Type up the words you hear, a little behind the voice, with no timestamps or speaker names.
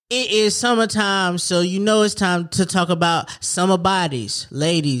It is summertime, so you know it's time to talk about summer bodies.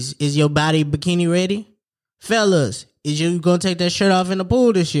 Ladies, is your body bikini ready? Fellas, is you gonna take that shirt off in the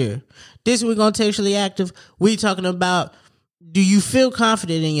pool this year? This week on Textually Active, we talking about, do you feel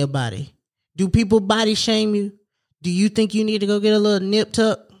confident in your body? Do people body shame you? Do you think you need to go get a little nip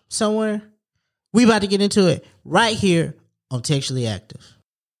tuck somewhere? We about to get into it right here on Textually Active.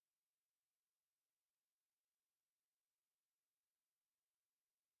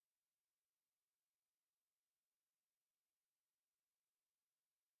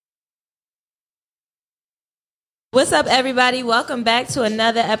 What's up, everybody? Welcome back to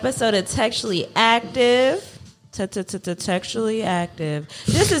another episode of Textually Active. Textually Active.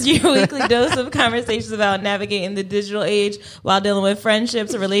 This is your weekly dose of conversations about navigating the digital age while dealing with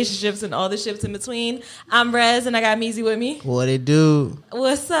friendships and relationships and all the ships in between. I'm Rez, and I got Meezy with me. What it do?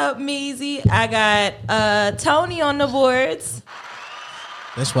 What's up, Meezy? I got Tony on the boards.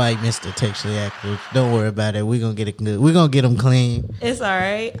 That's why he missed the Textually Active. Don't worry about it. We're gonna get it good. We're gonna get them clean. It's all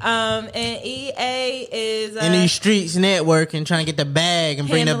right. And EA is in these streets networking, trying to get the bag and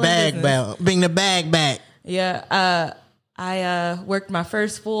bring the bag business. back. Bring the bag back. Yeah. I worked my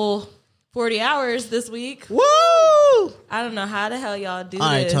first full 40 hours this week. Woo! I don't know how the hell y'all do this.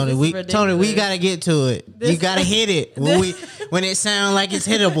 All right, Tony. We gotta get to it. You gotta hit it when it sounds like it's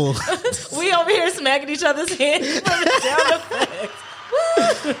hittable. We over here smacking each other's hands from the sound effects.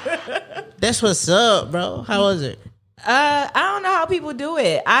 That's what's up, bro. How was it? I don't know how people do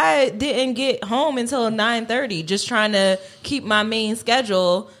it. I didn't get home until 9:30, just trying to keep my main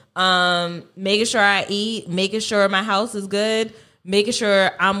schedule. Making sure I eat, making sure my house is good, making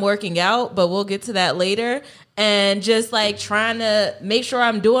sure I'm working out, but we'll get to that later. And just like trying to make sure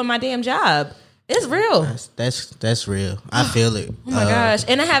I'm doing my damn job. It's real. That's real. I feel it. Oh my gosh.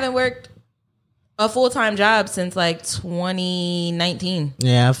 And I haven't worked a full-time job since like 2019.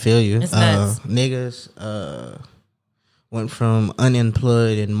 Yeah, I feel you. It's nuts. Niggas went from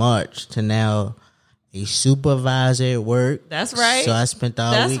unemployed in March to now a supervisor at work. That's right. So I spent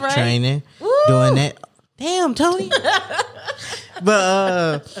all week training, Woo! doing that. Damn, Tony.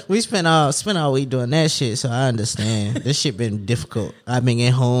 But we spent all week doing that shit, so I understand. This shit been difficult. I've been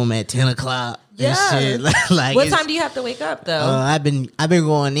getting home at 10 o'clock. Yeah. And shit. like what time do you have to wake up though? I've been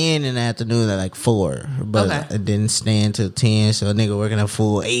going in the afternoon at like 4, but I didn't stay until 10. So a nigga working a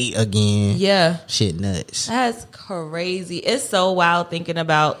full 8 again. Yeah, shit nuts. That's crazy. It's so wild thinking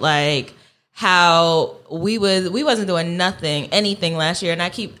about like how we wasn't doing anything last year, and I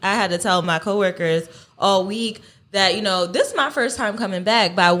had to tell my coworkers all week that, you know, this is my first time coming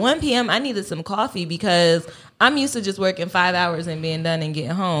back. By 1 p.m. I needed some coffee because I'm used to just working 5 hours and being done and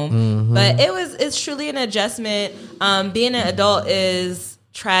getting home. Mm-hmm. But it's truly an adjustment. Being an adult is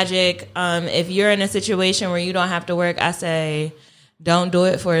tragic. If you're in a situation where you don't have to work, I say don't do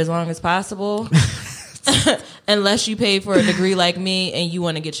it for as long as possible. Unless you pay for a degree like me and you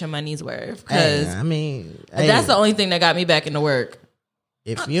want to get your money's worth. Because that's the only thing that got me back into work.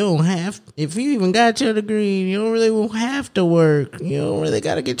 If you even got your degree, you don't really have to work. You don't really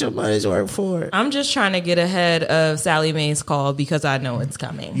got to get your money's worth for it. I'm just trying to get ahead of Sally Mae's call because I know it's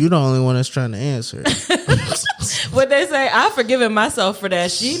coming. You the only one that's trying to answer it. What they say, I've forgiven myself for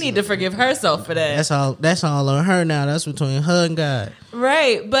that. She need to forgive herself for that. That's all on her now. That's between her and God.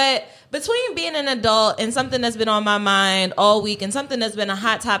 Right, but between being an adult and something that's been on my mind all week and something that's been a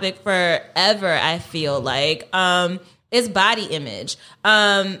hot topic forever, I feel like, it's body image.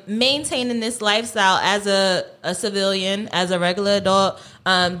 Maintaining this lifestyle as a civilian, as a regular adult,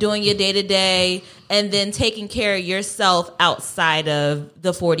 doing your day-to-day, and then taking care of yourself outside of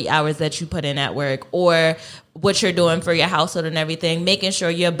the 40 hours that you put in at work or what you're doing for your household and everything, making sure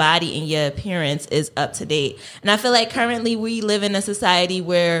your body and your appearance is up to date. And I feel like currently we live in a society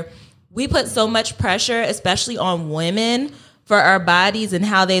where we put so much pressure, especially on women, for our bodies and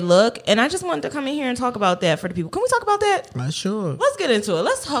how they look. And I just wanted to come in here and talk about that for the people. Can we talk about that? Sure. Let's get into it.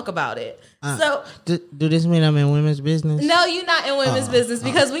 Let's talk about it. Do this mean I'm in women's business? No, you're not in women's business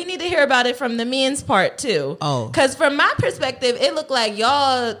because we need to hear about it from the men's part too. Because from my perspective, it looked like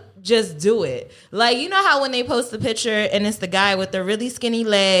y'all just do it. Like, you know how when they post the picture and it's the guy with the really skinny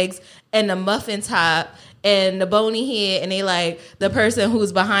legs and the muffin top and the bony head, and they like the person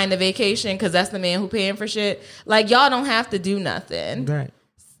who's behind the vacation because that's the man who paying for shit. Like, y'all don't have to do nothing. Right.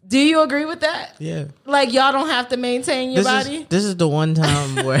 Do you agree with that? Yeah. Like, y'all don't have to maintain your body? This is the one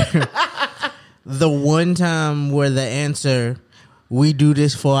time where the answer, we do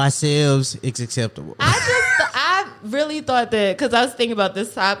this for ourselves, is acceptable. I really thought that, because I was thinking about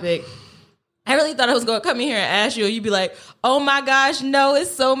this topic, I really thought I was going to come in here and ask you, and you'd be like, oh my gosh, no,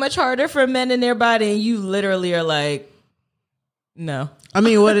 it's so much harder for men in their body. And you literally are like, No. I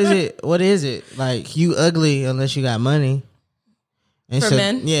mean, what is it? What is it? Like, you ugly unless you got money. And For so,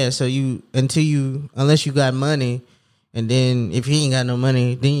 men? yeah, so unless you got money, and then if you ain't got no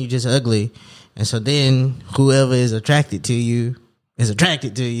money, then you just ugly. And so then whoever is attracted to you is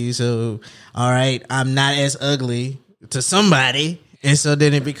attracted to you. So, all right, I'm not as ugly to somebody. And so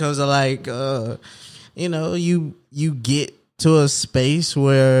then it becomes like, you get to a space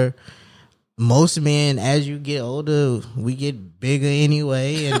where most men, as you get older, we get bigger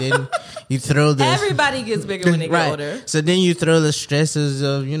anyway, and then you throw the Everybody gets bigger when they get older. So then you throw the stresses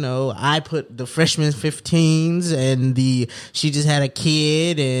of, I put the freshman 15s, and she just had a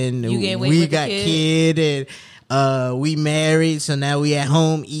kid, and we got kid, and we married, so now we at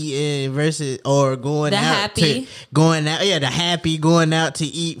home eating versus or going out to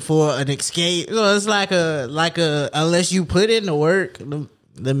eat for an escape. So it's like a unless you put in the work,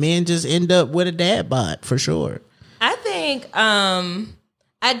 the men just end up with a dad bod for sure. I think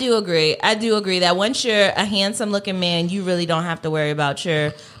I do agree. I do agree that once you're a handsome looking man, you really don't have to worry about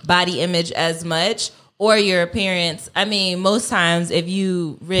your body image as much or your appearance. I mean, most times if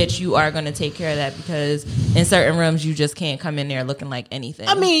you rich, you are going to take care of that because in certain rooms you just can't come in there looking like anything.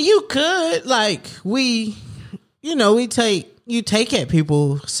 I mean, you could you take at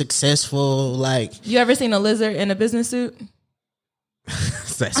people successful. Like, you ever seen a lizard in a business suit?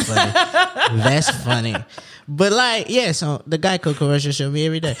 That's funny. That's funny. But like, yeah, so the Geico commercial show me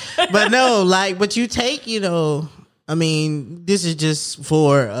every day. But no, but you take, I mean, this is just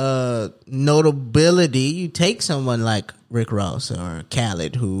for notability. You take someone like Rick Ross or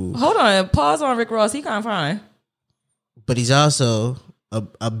Khaled, who... Hold on, pause on Rick Ross. He kind of fine. But he's also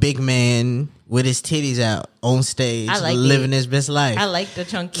a big man with his titties out on stage, living his best life. I like the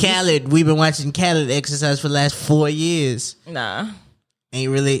chunky. Khaled, we've been watching Khaled exercise for the last 4 years. Nah. Ain't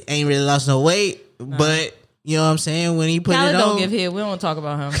really lost no weight, but you know what I'm saying? When he put Khaled it on, don't give head. We don't talk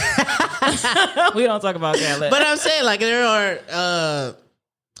about him. We don't talk about Khaled. But I'm saying, like, there are.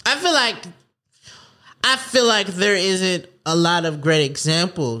 I feel like there isn't a lot of great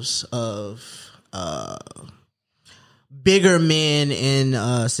examples of bigger men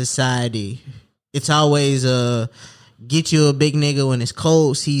in society. It's always get you a big nigga when it's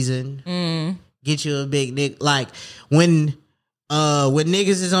cold season. Get you a big nigga, like when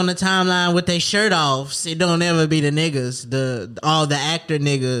niggas is on the timeline with their shirt off, it don't ever be the niggas. All the actor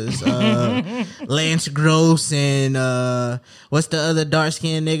niggas, Lance Gross and what's the other dark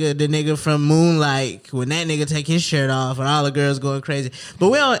skinned nigga? The nigga from Moonlight. When that nigga take his shirt off and all the girls going crazy.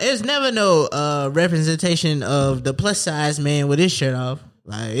 But it's never no representation of the plus size man with his shirt off.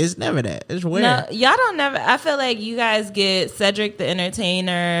 Like, it's never that. It's weird. No, y'all don't never. I feel like you guys get Cedric the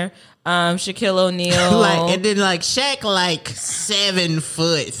Entertainer, Shaquille O'Neal, and then Shaq 7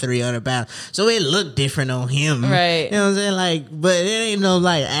 foot 300 pounds, so it looked different on him, right? You know what I'm saying? But it ain't no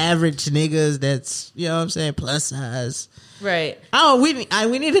average niggas that's, you know what I'm saying, plus size, right? Oh, we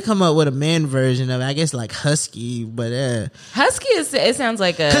need to come up with a man version of it. I guess Husky, but Husky it sounds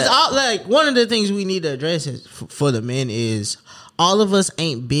like a because one of the things we need to address is for the men is all of us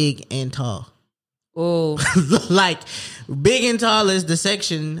ain't big and tall. Oh, big and tall is the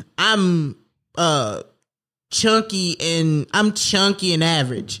section. I'm chunky and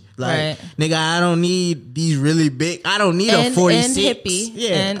average. Right. Nigga, I don't need these really big. I don't need a 46. And hippie.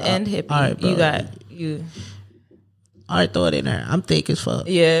 Yeah, and hippie. All right, bro. You got you. All right, throw it in there. I'm thick as fuck.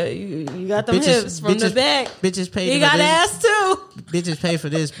 Yeah, you got them hips from the back. Bitches pay. You got ass too. Bitches pay for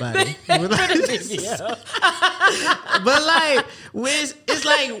this body. But it's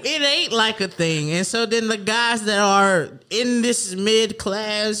it ain't like a thing. And so then the guys that are in this mid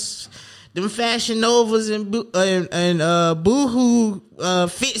class, them Fashion Novas and Boohoo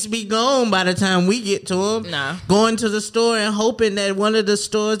fits be gone by the time we get to them. Nah. Going to the store and hoping that one of the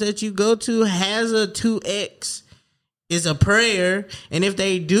stores that you go to has a 2X is a prayer, and if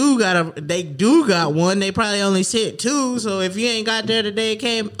they do got one, they probably only said 2. So if you ain't got there today, it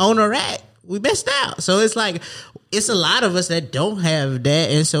came on a rack, we missed out. So it's it's a lot of us that don't have that,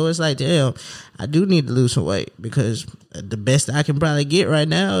 and so it's damn, I do need to lose some weight because the best I can probably get right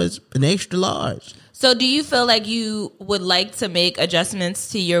now is an extra large. So do you feel like you would like to make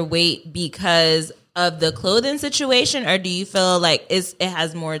adjustments to your weight because of the clothing situation, or do you feel like it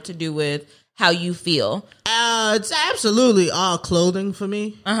has more to do with how you feel? It's absolutely all clothing for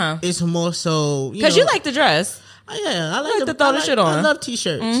me. It's more so because you like to dress. Yeah, I like to throw the shit on. I love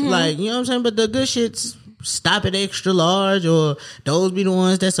t-shirts. You know what I'm saying? But the good shits stop at extra large, or those be the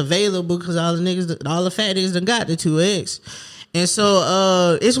ones that's available because all the fat niggas done got the 2X. And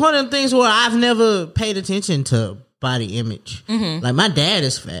so it's one of the things where I've never paid attention to body image. My dad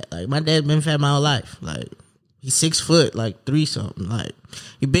is fat. My dad's been fat my whole life. He's 6 foot, like 3 something. Like,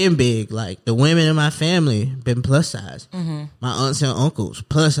 he been big. Like, the women in my family been plus size. Mm-hmm. My aunts and uncles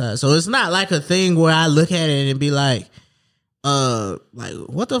plus size. So it's not like a thing where I look at it and be like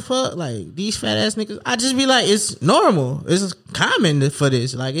what the fuck? Like, these fat ass niggas. I just be like, it's normal. It's common for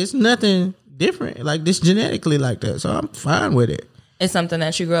this. Like, it's nothing different. Like, this genetically like that. So I'm fine with it. It's something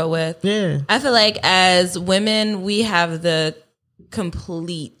that you grow with. Yeah. I feel like as women, we have the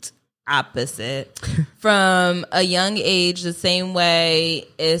complete opposite. From a young age, the same way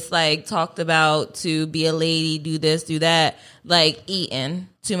it's like talked about to be a lady, do this, do that, like eating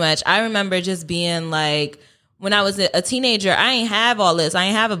too much. I remember just being like, when I was a teenager, I ain't have all this. I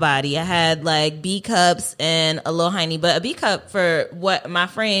ain't have a body. I had like B cups and a little hiney, but a B cup for what my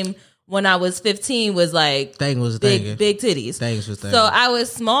frame when I was 15 was like big titties. So I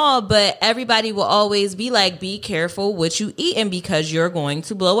was small, but everybody will always be like, be careful what you eating because you're going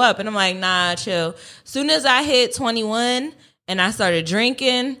to blow up. And I'm like, nah, chill. Soon as I hit 21 and I started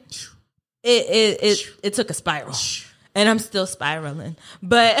drinking, it took a spiral. And I'm still spiraling.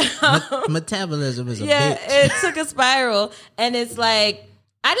 But metabolism is a bitch. It took a spiral. And it's like,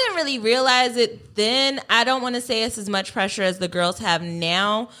 I didn't really realize it then. I don't want to say it's as much pressure as the girls have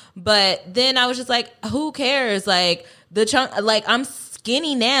now. But then I was just like, who cares? Like, I'm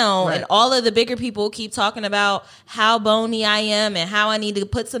skinny now. Right. And all of the bigger people keep talking about how bony I am and how I need to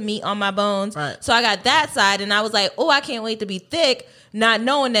put some meat on my bones. Right. So I got that side. And I was like, oh, I can't wait to be thick. Not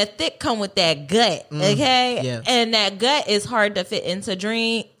knowing that thick come with that gut, okay? Yeah. And that gut is hard to fit into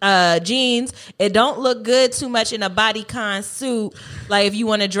jeans. It don't look good too much in a bodycon suit. Like, if you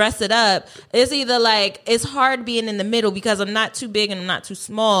want to dress it up, it's either like, it's hard being in the middle because I'm not too big and I'm not too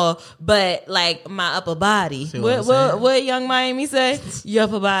small, but like my upper body. What Young Miami say? Your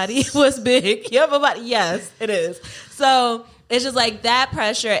upper body was big. Your upper body. Yes, it is. So it's just like that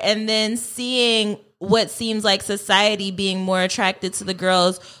pressure, and then seeing what seems like society being more attracted to the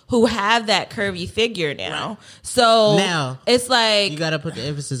girls who have that curvy figure now. Right. So now it's like, you got to put the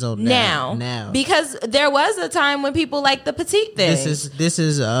emphasis on now. Because there was a time when people liked the petite thing. This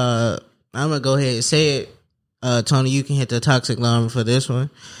is I'm going to go ahead and say it. Tony, you can hit the toxic alarm for this one.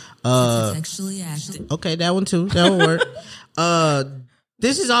 Sexually active. Okay, that one too. That one work.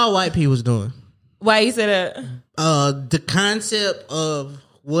 This is all white people's doing. Why you say that? The concept of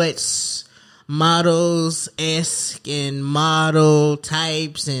what's models-esque and model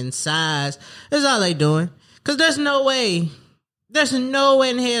types and size. That's all they doing. Because there's no way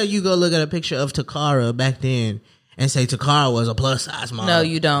in hell you go look at a picture of Takara back then and say Takara was a plus size model. No,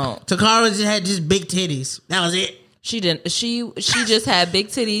 you don't. Takara just had just big titties. That was it. She didn't. She just had big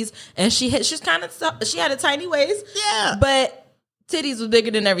titties, and she had a tiny waist. Yeah, but titties was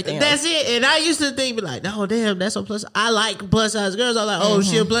bigger than everything else. That's it. And I used to think, be like, oh, damn, that's a plus. I like plus size girls. I'm like, oh,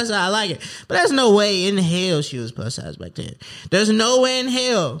 she a plus size. I like it. But there's no way in hell she was plus size back then. There's no way in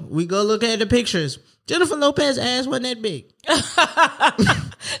hell. We go look at the pictures. Jennifer Lopez's ass wasn't that big.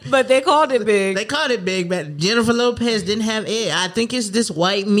 But they called it big. They called it big, but Jennifer Lopez didn't have it. I think it's this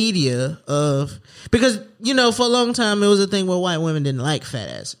white media because, for a long time, it was a thing where white women didn't like fat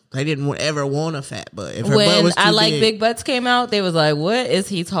ass. They didn't ever want a fat butt. If her butt was too I Like Big Butts came out, they was like, what is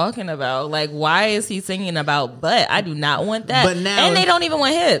he talking about? Like, why is he singing about butt? I do not want that. But now, and they don't even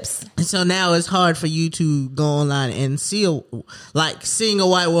want hips. So now it's hard for you to go online and seeing a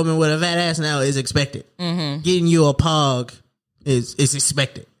white woman with a fat ass now is expected. Mm-hmm. Getting you a pog is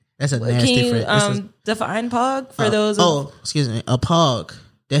expected. That's a nasty phrase. Can you define pog for those? Excuse me. A pog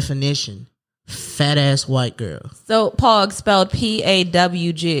definition: fat ass white girl. So pog spelled PAWG.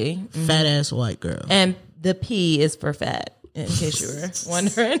 Mm-hmm. Fat ass white girl. And the P is for fat, in case you were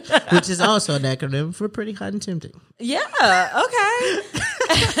wondering. Which is also an acronym for pretty hot and tempting. Yeah. Okay.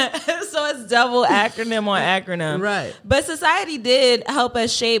 So it's double acronym on acronym. Right. But society did help us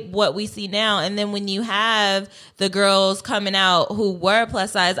shape what we see now. And then when you have the girls coming out who were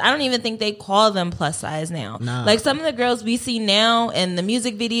plus size, I don't even think they call them plus size now. Nah. Like some of the girls we see now in the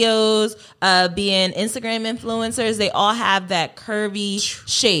music videos, being Instagram influencers, they all have that curvy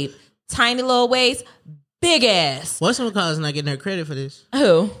shape. Tiny little waist, big ass. What's some cause not getting her credit for this?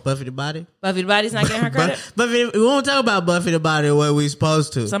 Who? Buffy the Body. Buffy the Body's not getting her credit? Buffy, we won't talk about Buffy the Body the way we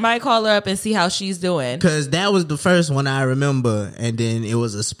supposed to. Somebody call her up and see how she's doing. Because that was the first one I remember, and then it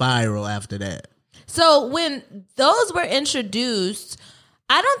was a spiral after that. So when those were introduced,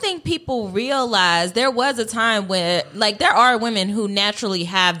 I don't think people realize there was a time where, like, there are women who naturally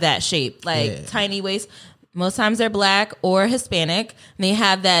have that shape, like tiny waist. Most times they're black or Hispanic. And they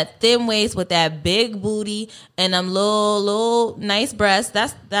have that thin waist with that big booty and them little nice breasts.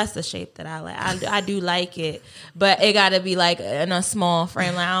 That's the shape that I like. I do like it, but it got to be like in a small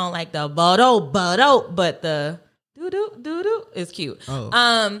frame. Like, I don't like the but the doo-doo is cute.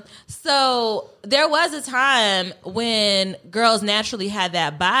 Oh. So there was a time when girls naturally had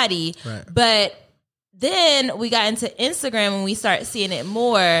that body, Right. but then we got into Instagram and we start seeing it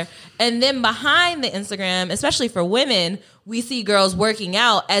more. And then behind the Instagram, especially for women, we see girls working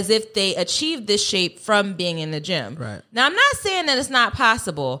out as if they achieved this shape from being in the gym. Right. Now, I'm not saying that it's not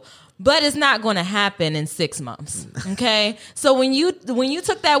possible, but it's not going to happen in 6 months. Okay. So when you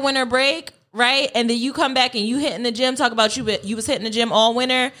took that winter break, right, and then you come back and you hit in the gym, talk about you was hitting the gym all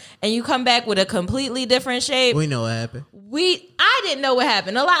winter, and you come back with a completely different shape. We know what happened. I didn't know what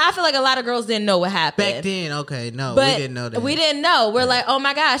happened. I feel like a lot of girls didn't know what happened. Back then, okay, no, But we didn't know that. we didn't know. We're like, oh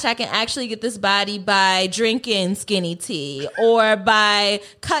my gosh, I can actually get this body by drinking skinny tea or by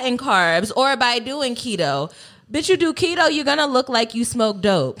cutting carbs or by doing keto. Bitch, you do keto, you're going to look like you smoke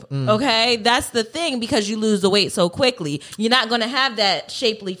dope. Okay? That's the thing, because you lose the weight so quickly. You're not going to have that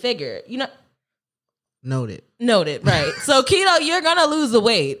shapely figure. You know. Noted, right. So keto, you're going to lose the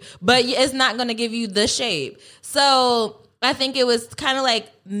weight, but it's not going to give you the shape. So I think it was kind of like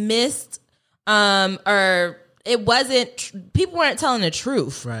missed, or it wasn't, people weren't telling the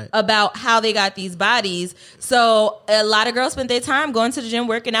truth Right. about how they got these bodies. So a lot of girls spent their time going to the gym,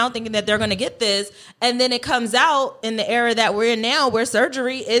 working out, thinking that they're going to get this. And then it comes out in the era that we're in now, where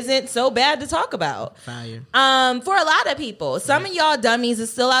surgery isn't so bad to talk about. Fire. For a lot of people. Some of y'all dummies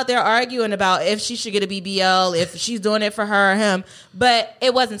is still out there arguing about if she should get a BBL, if she's doing it for her or him, but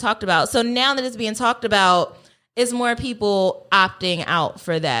it wasn't talked about. So now that it's being talked about, it's more people opting out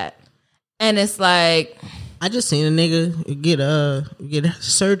for that. And it's like, I just seen a nigga get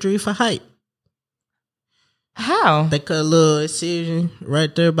surgery for height. how? They cut a little incision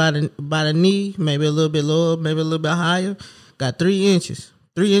right there by the knee, maybe a little bit lower, maybe a little bit higher. Got 3 inches.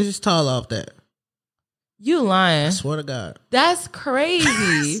 3 inches tall off that. You lying. I swear to God. That's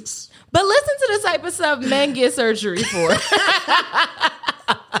crazy. But listen to the type of stuff men get surgery for.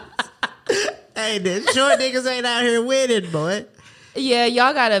 Hey, the short niggas ain't out here winning, boy. Yeah,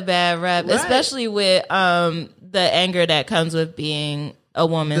 y'all got a bad rep, Right. especially with the anger that comes with being a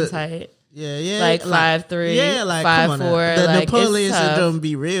woman's height. Yeah. Like 5'3", Yeah, like 5'4". 5'4", The like, Napoleon it's tough. syndrome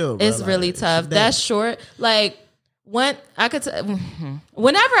be real, bro. It's Like, really tough. that- That's short. Like, when I could,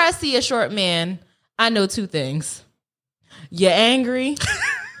 whenever I see a short man, I know two things: you're angry,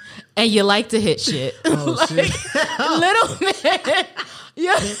 and you like to hit shit. Oh, shit. Little man,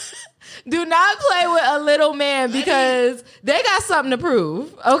 yeah. Do not play with a little man, because they got something to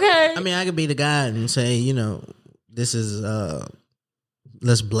prove. Okay. I mean, I could be the guy and say, this is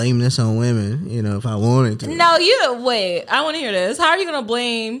let's blame this on women, if I wanted to. No, wait. I want to hear this. How are you going to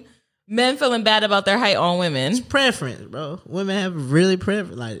blame men feeling bad about their height on women? Preference, bro. Women have really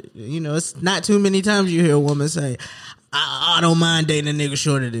preference. Like, it's not too many times you hear a woman say, I don't mind dating a nigga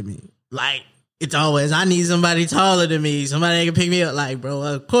shorter than me. Like, it's always, I need somebody taller than me, somebody that can pick me up. Like, bro,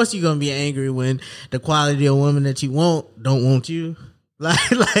 of course you're going to be angry when the quality of woman that you want don't want you.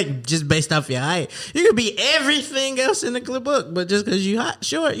 Like just based off your height. You could be everything else in the clip book, but just because you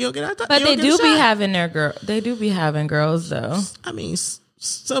short, you don't get out. But they do be having They do be having girls, though. I mean,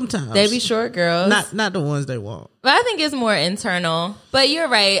 sometimes They be short girls. not the ones they want. But I think it's more internal. But you're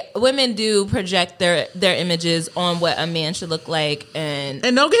right. Women do project their images on what a man should look like, and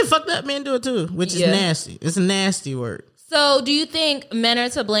don't get fucked up. Men do it too, which is Yeah. nasty. It's a nasty word. So, do you think men are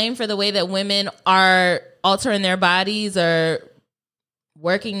to blame for the way that women are altering their bodies or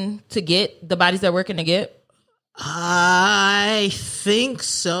working to get the bodies they're working to get? I think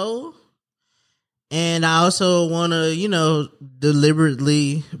so. And I also want to,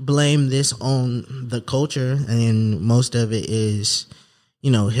 deliberately blame this on the culture. And most of it is,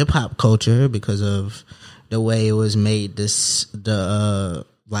 hip hop culture, because of the way it was made, the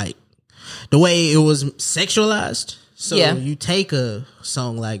way it was sexualized. So Yeah. you take a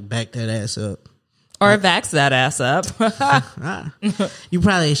song like Back That Ass Up. Or vax that ass up. You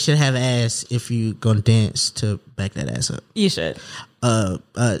probably should have ass if you gonna dance to Back That Ass Up. You should.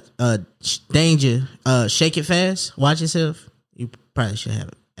 Danger, Shake It Fast, Watch Yourself. You probably should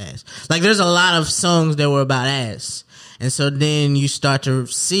have ass. Like, there's a lot of songs that were about ass, and so then you start to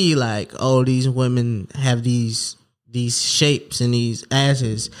see like, oh, these women have these shapes and these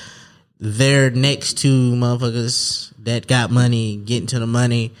asses. They're next to motherfuckers that got money, getting to the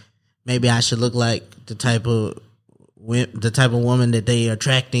money. Maybe I should look like the type of woman that they are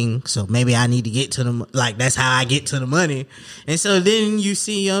attracting. So maybe I need to get to them. Like, that's how I get to the money. And so then you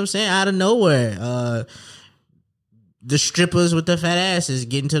see, out of nowhere, the strippers with the fat asses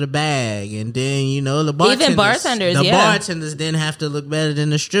getting to the bag, and then the bartenders. Even bartenders, the yeah. bartenders then have to look better than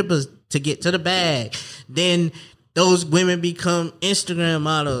the strippers to get to the bag. Then those women become Instagram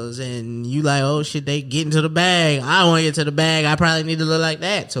models, and you like, oh shit, they getting to the bag. I want to get to the bag. I probably need to look like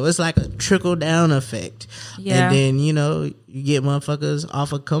that. So it's like a trickle down effect. Yeah. And then you get motherfuckers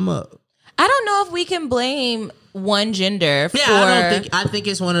off a come up. I don't know if we can blame one gender for. Yeah, I think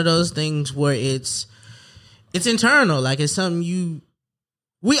it's one of those things where it's internal. Like, it's something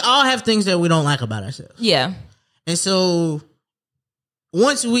we all have things that we don't like about ourselves. Yeah. And so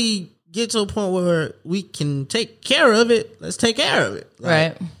once we get to a point where we can take care of it, let's take care of it. Like,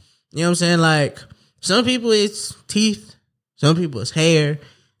 Right. You know what I'm saying? Like, some people it's teeth, some people it's hair,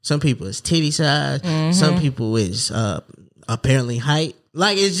 some people it's titty size, some people it's apparently height.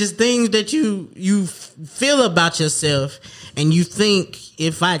 Like, it's just things that you feel about yourself, and you think,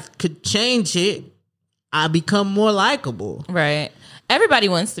 if I could change it, I become more likable. Right. Everybody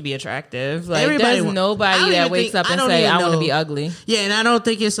wants to be attractive. Like, Everybody there's nobody that wakes up and say, I want to be ugly. Yeah, and I don't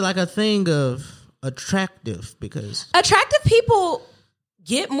think it's like a thing of attractive, because Attractive people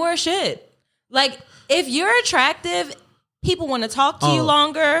get more shit. Like, if you're attractive, people want to talk to you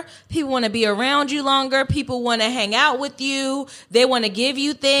longer. People want to be around you longer. People want to hang out with you. They want to give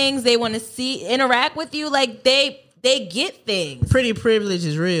you things. They want to interact with you. Like, they get things. pretty privilege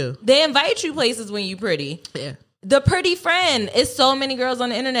is real. They invite you places when you pretty. Yeah. The pretty friend is so many girls on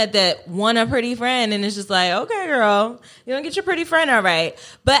the internet that want a pretty friend, and it's just like, okay, girl, you don't get your pretty friend, all right.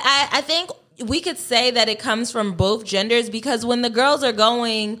 But I think we could say that it comes from both genders, because when the girls are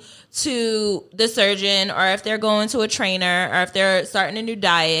going to the surgeon, or if they're going to a trainer, or if they're starting a new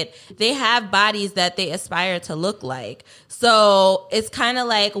diet, they have bodies that they aspire to look like. So it's kind of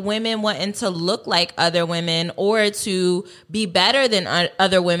like women wanting to look like other women, or to be better than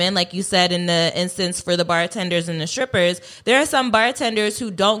other women. Like you said, in the instance for the bartenders and the strippers, there are some bartenders who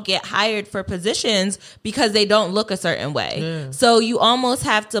don't get hired for positions because they don't look a certain way. Yeah. So you almost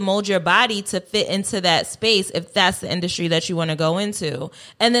have to mold your body to fit into that space if that's the industry that you want to go into.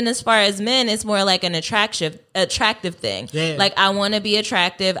 And then as far as men, it's more like an attractive thing. Yeah. Like, I want to be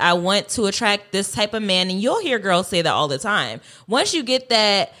attractive. I want to attract this type of man. And you'll hear girls say that all the time. Once you get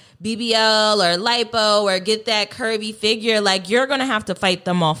that BBL or lipo or get that curvy figure, like, you're going to have to fight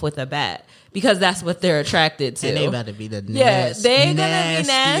them off with a bat, because that's what they're attracted to. And they about to be the they're going to be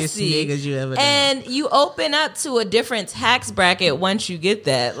nasty. Niggas you ever and done. You open up to a different tax bracket once you get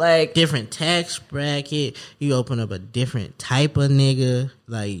that. Like, different tax bracket. You open up a different type of nigga.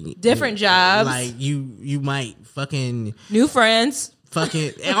 Like, different jobs. Like, you might fucking... New friends.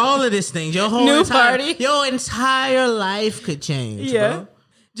 Fucking... all of these things. Your whole New party. Your entire life could change, bro.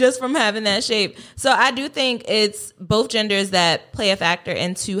 Just from having that shape. So I do think it's both genders that play a factor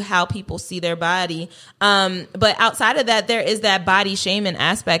into how people see their body. But outside of that, there is that body shaming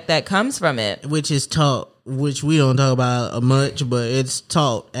aspect that comes from it. Which is taught, which we don't talk about much, but it's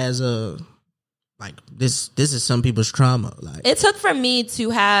taught as a... Like, this is some people's trauma. Like, it took for me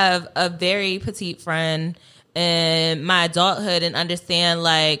to have a very petite friend in my adulthood and understand,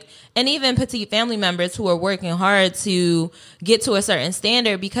 like, and even petite family members who are working hard to get to a certain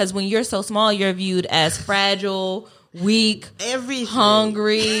standard, because when you're so small, you're viewed as fragile, weak,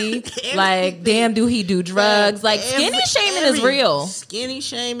 hungry, like, damn, do he do drugs? Like, skinny shaming is real. Skinny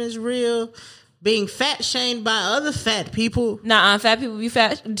shame is real. Being fat shamed by other fat people. Nah, fat people be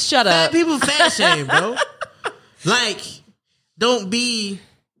fat. Shut up. Fat people fat shame, bro. Like, don't be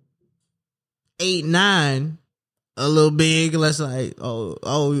 8'9", a little big. Let's like,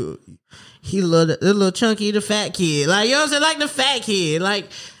 oh, he a little chunky, the fat kid. Like, you know what I'm saying? Like, the fat kid.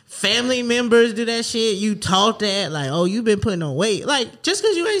 Like, family members do that shit. You taught that. Like, oh, you been putting on weight. Like, just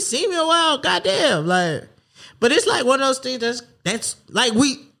because you ain't seen me in a while, goddamn. Like, but it's like one of those things that's like,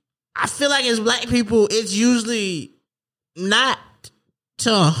 I feel like as black people, it's usually not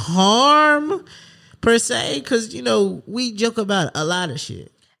to harm per se, because, we joke about a lot of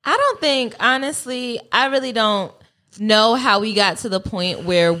shit. I don't think, honestly, I really don't know how we got to the point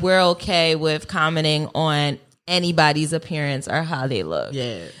where we're okay with commenting on anybody's appearance or how they look.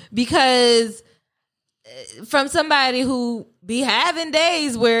 Yeah. Because from somebody who be having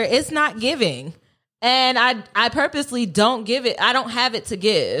days where it's not giving. And I purposely don't give it. I don't have it to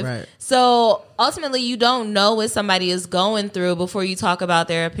give. Right. So ultimately, you don't know what somebody is going through before you talk about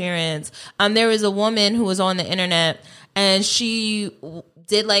their appearance. There was a woman who was on the internet, and she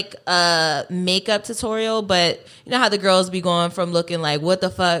did like a makeup tutorial, but you know how the girls be going from looking like what the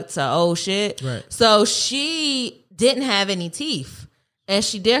fuck to oh shit. Right. So she didn't have any teeth. and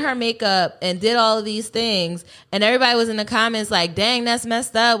she did her makeup and did all of these things, and everybody was in the comments like, dang, that's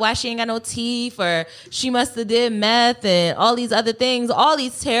messed up. Why she ain't got no teeth? Or she must have did meth and all these other things. All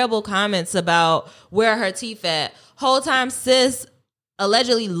these terrible comments about where her teeth at. Whole time sis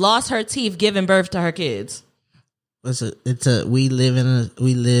allegedly lost her teeth giving birth to her kids. We live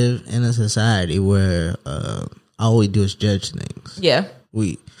in a society where all we do is judge things. Yeah.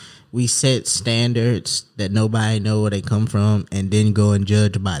 We set standards that nobody know where they come from and then go and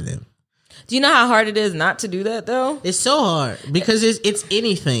judge by them. Do you know how hard it is not to do that though? It's so hard because it's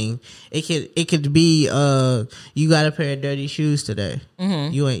anything. It could be you got a pair of dirty shoes today.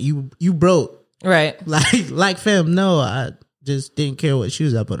 Mm-hmm. You broke. Right. Like fam, no, I just didn't care what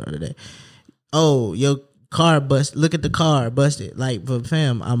shoes I put on today. Oh, your car bust. Look at the car busted. Like, but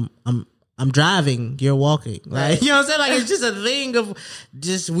fam, I'm driving. You're walking. Like, right. You know what I'm saying? Like, it's just a thing of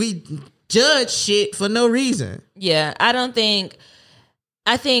just we judge shit for no reason. Yeah, I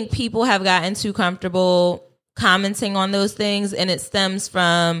think people have gotten too comfortable commenting on those things, and it stems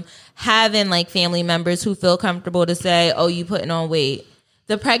from having like family members who feel comfortable to say, "Oh, you putting on weight."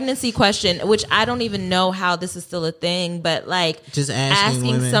 The pregnancy question, which I don't even know how this is still a thing, but like just asking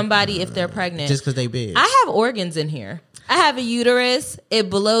women, somebody if they're pregnant. Just because they big. I have organs in here. I have a uterus. It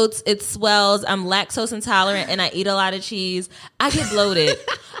bloats. It swells. I'm lactose intolerant and I eat a lot of cheese. I get bloated.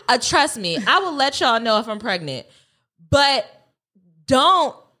 Trust me, I will let y'all know if I'm pregnant. But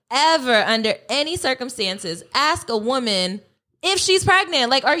don't ever, under any circumstances, ask a woman if she's pregnant.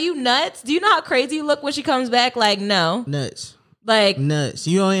 Like, are you nuts? Do you know how crazy you look when she comes back? Like, no. Nuts. Like, nuts.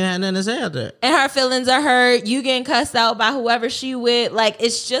 You don't even have nothing to say out there. And her feelings are hurt. You getting cussed out by whoever she with. Like,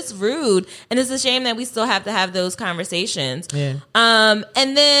 it's just rude. And it's a shame that we still have to have those conversations. Yeah. And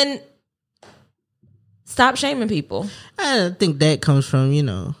then stop shaming people. I think that comes from,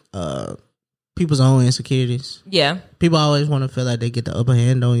 people's own insecurities. Yeah. People always want to feel like they get the upper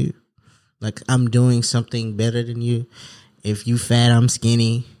hand on you. Like, I'm doing something better than you. If you fat, I'm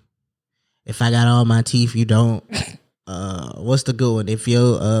skinny. If I got all my teeth, you don't. What's the good one? If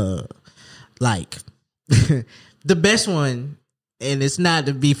you're the best one, and it's not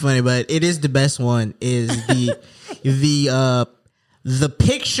to be funny, but it is the best one, is the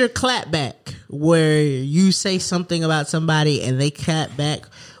picture clap back, where you say something about somebody and they clap back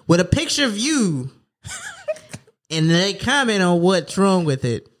with a picture of you and they comment on what's wrong with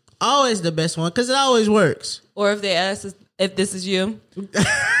it. Always the best one, because it always works. Or if they ask if this is you.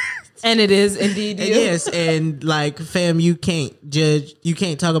 And it is indeed you. Yes, and like, fam, you can't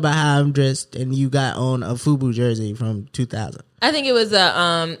talk about how I'm dressed and you got on a FUBU jersey from 2000. I think it was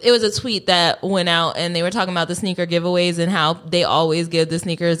a tweet that went out and they were talking about the sneaker giveaways and how they always give the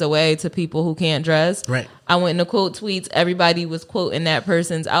sneakers away to people who can't dress. Right. I went into quote tweets. Everybody was quoting that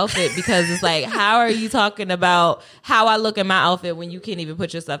person's outfit because it's like, how are you talking about how I look in my outfit when you can't even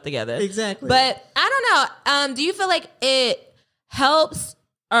put your stuff together? Exactly. But I don't know. Do you feel like it helps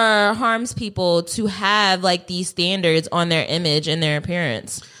or harms people to have like these standards on their image and their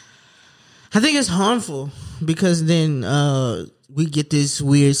appearance? I think it's harmful because then we get this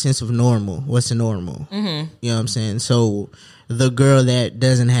weird sense of normal. What's a normal? Mm-hmm. You know what I'm saying? So the girl that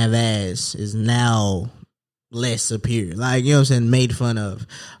doesn't have ass is now less superior. Like, you know what I'm saying? Made fun of.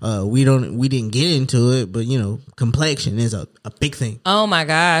 We didn't get into it, but complexion is a big thing. Oh my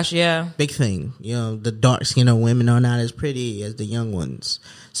gosh, yeah. Big thing. The dark skinned women are not as pretty as the young ones.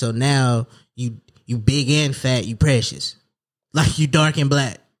 So now you big and fat, you precious. Like, you dark and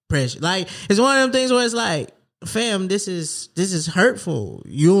black, precious. Like, it's one of them things where it's like, fam, this is hurtful.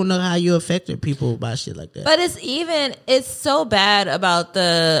 You don't know how you affected people by shit like that. But it's so bad about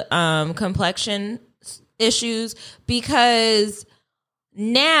the complexion issues, because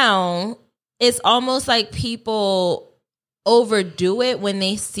now it's almost like people overdo it when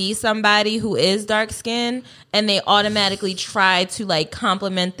they see somebody who is dark skinned and they automatically try to like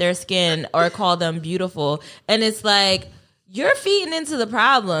compliment their skin or call them beautiful, and it's like, you're feeding into the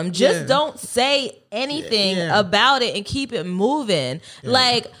problem. Just don't say anything about it and keep it moving. Yeah.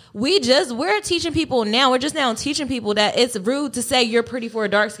 Like, we're teaching people now. We're just now teaching people that it's rude to say you're pretty for a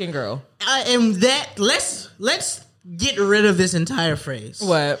dark skinned girl. And that let's get rid of this entire phrase.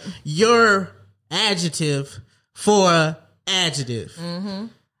 What? Your adjective for adjective. Mm-hmm.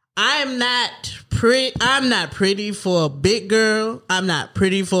 I'm not pretty for a big girl. I'm not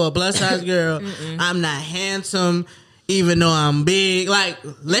pretty for a plus size girl. I'm not handsome, even though I'm big. Like,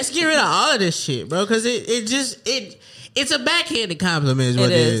 let's get rid of all of this shit, bro, because it's a backhanded compliment is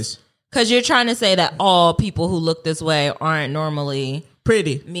what it is. Because you're trying to say that all people who look this way aren't normally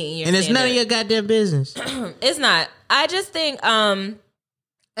pretty. Meeting your and it's standard. None of your goddamn business. It's not. I just think,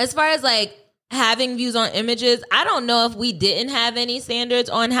 as far as like having views on images, I don't know if we didn't have any standards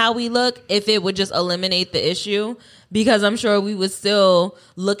on how we look, if it would just eliminate the issue, because I'm sure we would still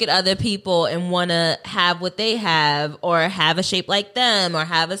look at other people and want to have what they have, or have a shape like them, or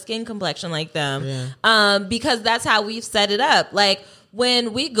have a skin complexion like them. Yeah. Because that's how we've set it up. Like,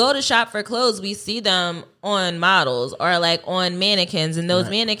 when we go to shop for clothes, we see them on models or like on mannequins, and those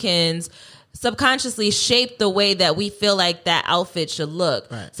mannequins subconsciously shape the way that we feel like that outfit should look.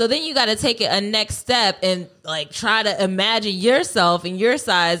 Right. So then you got to take it a next step and like try to imagine yourself and your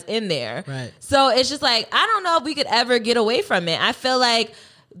size in there. Right. So it's just like, I don't know if we could ever get away from it. I feel like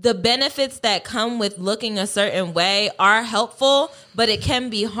the benefits that come with looking a certain way are helpful, but it can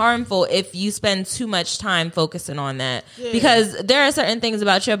be harmful if you spend too much time focusing on that. Yeah. Because there are certain things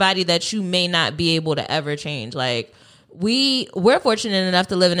about your body that you may not be able to ever change. Like, we're fortunate enough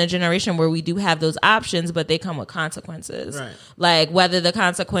to live in a generation where we do have those options, but they come with consequences. Right. Like, whether the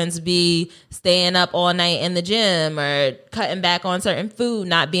consequence be staying up all night in the gym, or cutting back on certain food,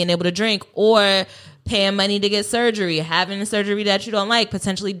 not being able to drink, or paying money to get surgery, having a surgery that you don't like,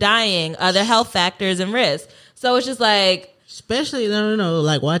 potentially dying, other health factors and risks. So it's just like, especially,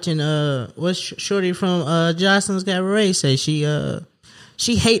 like watching what's Shorty from Jocelyn's Cabaret say, she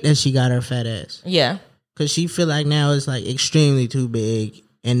hate that she got her fat ass. Yeah. Cause she feel like now it's like extremely too big,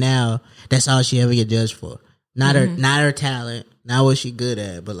 and now that's all she ever get judged for. Not her talent, not what she good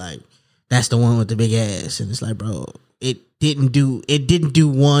at, but like, that's the one with the big ass. And it's like, bro, it didn't do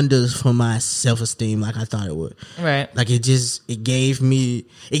wonders for my self-esteem like I thought it would. Right. Like, it gave me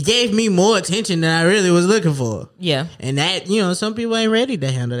more attention than I really was looking for. Yeah. And that, some people ain't ready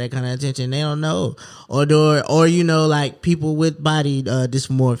to handle that kind of attention. They don't know. Or like people with body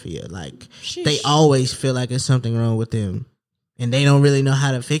dysmorphia. Like, sheesh. They always feel like there's something wrong with them, and they don't really know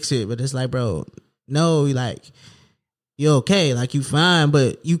how to fix it. But it's like, bro, no, like, you're okay. Like, you fine,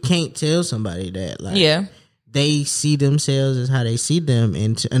 but you can't tell somebody that. Like, yeah. They see themselves as how they see them,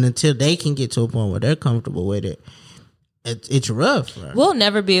 and until they can get to a point where they're comfortable with it, it's rough. Right? We'll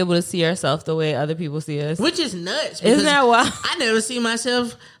never be able to see ourselves the way other people see us, which is nuts. Isn't that wild? I never see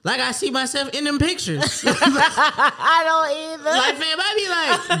myself like I see myself in them pictures. I don't either. Like, fam, I be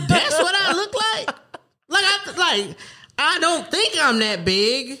like, that's what I look like. I don't think I'm that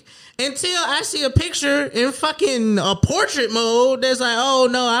big until I see a picture in fucking a portrait mode that's like, oh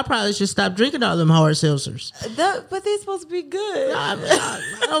no, I probably should stop drinking all them hard seltzers. But they're supposed to be good. I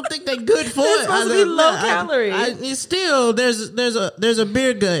don't think they're good for they're it. Supposed to be low calorie. It's still, there's a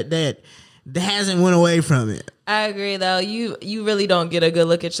beer gut that hasn't went away from it. I agree, though. You really don't get a good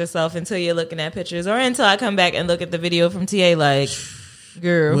look at yourself until you're looking at pictures, or until I come back and look at the video from TA. Like,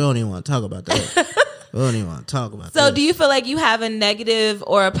 girl, we don't even want to talk about that. We don't even want to talk about that. So, do you feel like you have a negative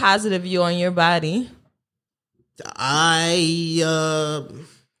or a positive view on your body? It's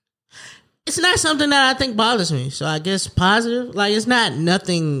not something that I think bothers me. So I guess positive. Like, it's not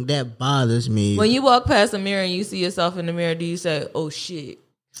nothing that bothers me. When you walk past a mirror and you see yourself in the mirror, do you say, "Oh shit,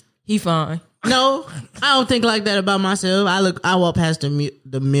 he fine"? No, I don't think like that about myself. I walk past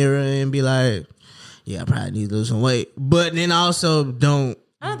the mirror and be like, yeah, I probably need to lose some weight. But then also don't.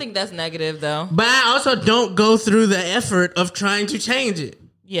 I don't think that's negative, though. But I also don't go through the effort of trying to change it.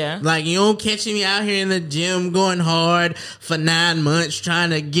 Yeah. Like, you don't catch me out here in the gym going hard for 9 months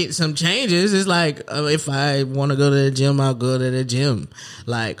trying to get some changes. It's like, if I want to go to the gym, I'll go to the gym.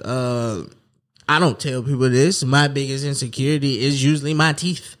 Like, I don't tell people this. My biggest insecurity is usually my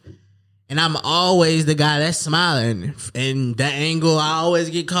teeth. And I'm always the guy that's smiling. And the angle I always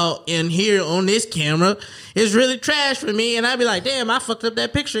get caught in here on this camera is really trash for me. And I'd be like, damn, I fucked up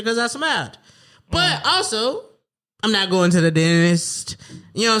that picture because I smiled. But also, I'm not going to the dentist.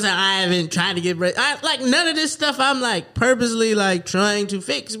 You know what I'm saying? I haven't tried to get like, none of this stuff I'm like purposely like trying to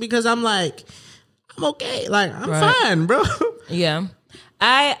fix, because I'm like, I'm okay. Like, I'm fine, bro. Yeah.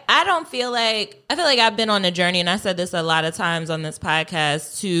 I don't feel like, I feel like I've been on a journey, and I said this a lot of times on this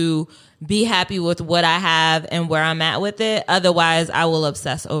podcast, to be happy with what I have and where I'm at with it. Otherwise, I will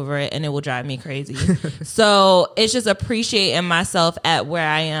obsess over it and it will drive me crazy. So it's just appreciating myself at where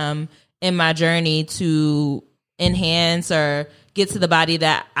I am in my journey to enhance or get to the body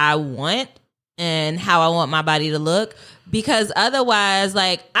that I want and how I want my body to look. Because otherwise,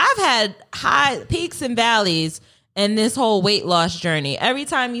 like, I've had high peaks and valleys in this whole weight loss journey. Every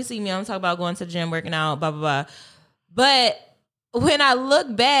time you see me, I'm talking about going to the gym, working out, blah, blah, blah. But when I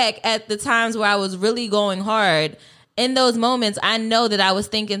look back at the times where I was really going hard, in those moments, I know that I was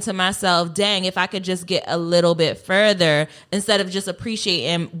thinking to myself, dang, if I could just get a little bit further instead of just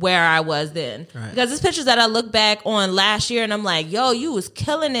appreciating where I was then. Right. Because there's pictures that I look back on last year and I'm like, yo, you was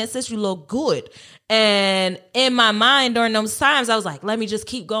killing it, sis, you look good. And in my mind during those times, I was like, let me just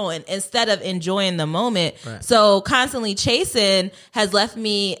keep going instead of enjoying the moment. Right. So constantly chasing has left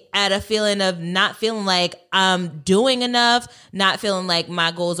me at a feeling of not feeling like I'm doing enough, not feeling like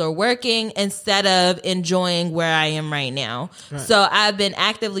my goals are working, instead of enjoying where I am right now. Right. So I've been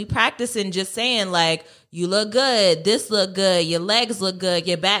actively practicing just saying like, you look good, this look good, your legs look good,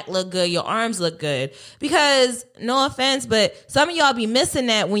 your back look good, your arms look good. Because no offense, but some of y'all be missing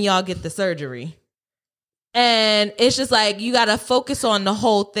that when y'all get the surgery. And it's just like you gotta focus on the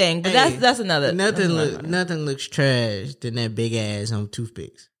whole thing. But that's another. Nothing looks trash than that big ass on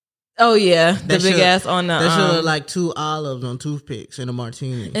toothpicks. Oh yeah, the big ass on the. That should look like 2 olives on toothpicks and a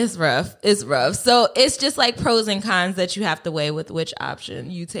martini. It's rough. It's rough. So it's just like pros and cons that you have to weigh with which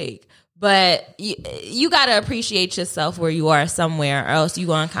option you take. But you gotta appreciate yourself where you are somewhere, or else you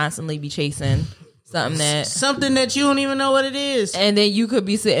gonna constantly be chasing something that you don't even know what it is, and then you could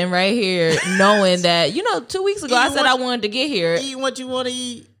be sitting right here knowing that 2 weeks ago I said I wanted to get here. Eat what you want to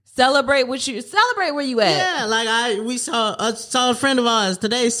eat. Celebrate where you at. Yeah, like I saw a friend of ours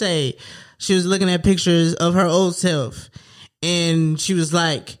today say she was looking at pictures of her old self, and she was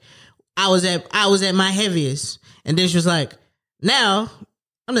like, I was at my heaviest, and then she was like, now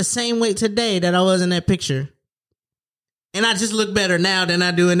I'm the same weight today that I was in that picture. And I just look better now than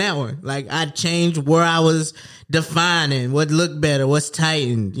I do in that one. Like, I changed where I was defining what looked better, what's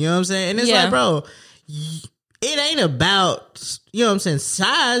tightened. You know what I'm saying? And it's like, bro, it ain't about,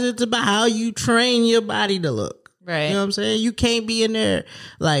 size. It's about how you train your body to look. Right. You know what I'm saying? You can't be in there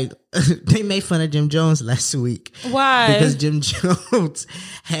like, they made fun of Jim Jones last week. Why? Because Jim Jones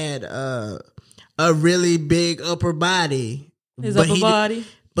had a really big upper body. His upper body?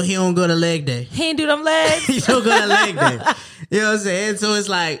 But he don't go to leg day. He ain't do them legs. He don't go to leg day. You know what I'm saying? So it's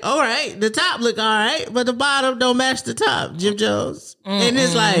like, all right, the top look all right, but the bottom don't match the top, Jim Jones. And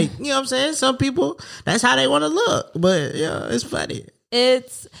it's like, you know what I'm saying? Some people, that's how they want to look. But, it's funny.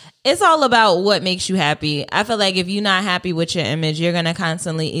 It's all about what makes you happy. I feel like if you're not happy with your image, you're going to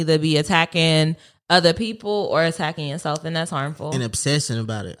constantly either be attacking other people or attacking yourself, and that's harmful. And obsessing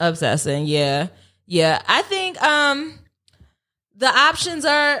about it. Obsessing, yeah. Yeah, I think the options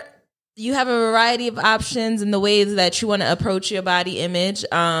are, you have a variety of options in the ways that you want to approach your body image.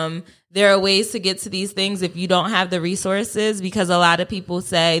 There are ways to get to these things if you don't have the resources, because a lot of people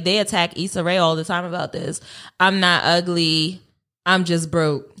say, they attack Issa Rae all the time about this. I'm not ugly. I'm just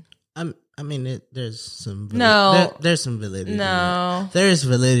broke. There's some validity. No. There's some validity. No. There is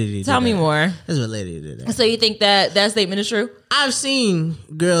validity. Tell me more. There's validity to that. So you think that statement is true? I've seen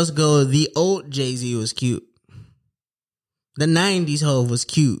girls go, the old Jay-Z was cute. The 90s Hov was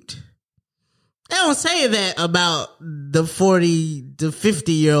cute. They don't say that about the 40 to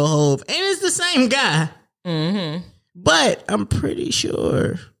 50-year-old Hov. And it's the same guy. Mm-hmm. But I'm pretty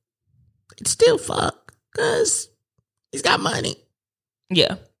sure it's still fuck, because he's got money.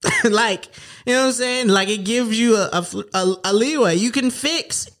 Yeah. Like, you know what I'm saying? Like, it gives you a leeway. You can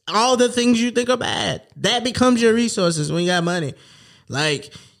fix all the things you think are bad. That becomes your resources when you got money.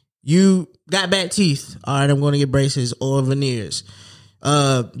 Like, you got bad teeth. All right, I'm going to get braces or veneers.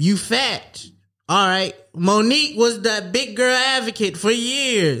 You fat. All right. Monique was the big girl advocate for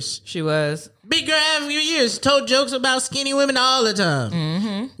years. She was. Big girl advocate for years. Told jokes about skinny women all the time.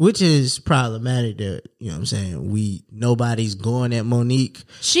 Mm-hmm. Which is problematic that, you know what I'm saying, nobody's going at Monique.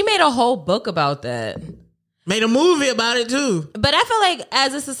 She made a whole book about that. Made a movie about it too. But I feel like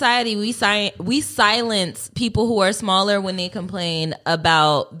as a society, we silence people who are smaller when they complain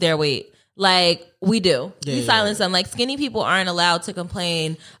about their weight. Like, we do. We silence them. Like, skinny people aren't allowed to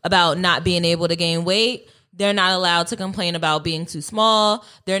complain about not being able to gain weight. They're not allowed to complain about being too small.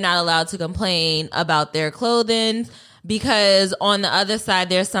 They're not allowed to complain about their clothing, because on the other side,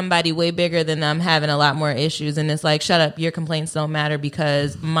 there's somebody way bigger than them having a lot more issues. And it's like, shut up, your complaints don't matter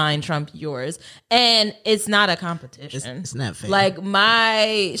because mine trump yours. And it's not a competition. It's not fair. Like,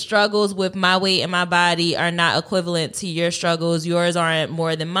 my struggles with my weight and my body are not equivalent to your struggles. Yours aren't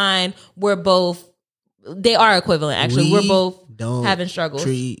more than mine. They are equivalent, actually. We're both having struggles.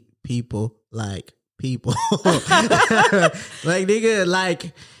 Treat people like people. Like, nigga,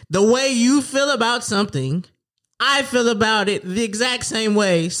 like, the way you feel about something, I feel about it the exact same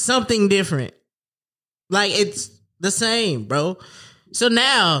way, something different. Like, it's the same, bro. So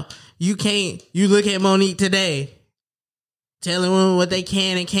now you look at Monique today, telling women what they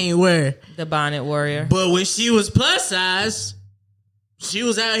can and can't wear. The bonnet warrior. But when she was plus size, she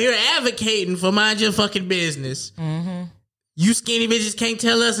was out here advocating for mind your fucking business. Mm-hmm. You skinny bitches can't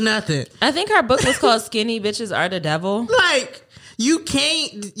tell us nothing. I think her book was called Skinny Bitches Are the Devil. Like,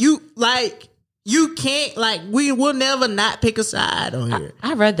 we will never not pick a side on here.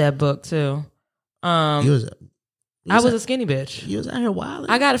 I read that book too. I was a skinny bitch. You was out here wilding.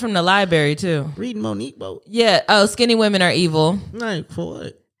 I got it from the library too. Reading Monique boat. Yeah. Oh, skinny women are evil. Like for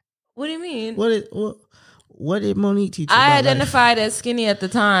what? What do you mean? What did Monique teach you I about identified as skinny at the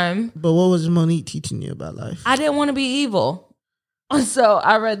time. But what was Monique teaching you about life? I didn't want to be evil. So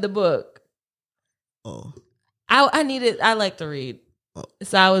I read the book. Oh. I like to read. Oh.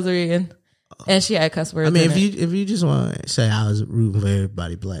 So I was reading. And she had cuss words. I mean, if you just want to say I was rooting for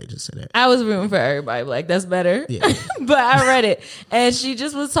everybody black, just say that. I was rooting for everybody black. That's better. Yeah. But I read it, and she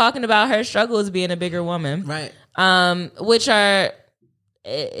just was talking about her struggles being a bigger woman, right? Which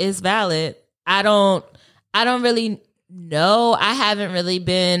is valid. I don't really know. I haven't really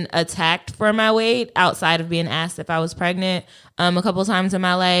been attacked for my weight outside of being asked if I was pregnant a couple times in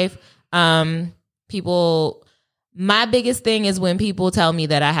my life. My biggest thing is when people tell me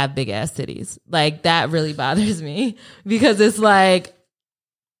that I have big ass titties. Like, that really bothers me because it's like,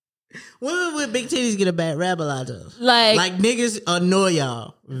 women with big titties get a bad rap a lot of. Like niggas annoy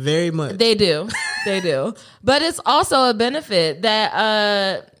y'all very much. They do. But it's also a benefit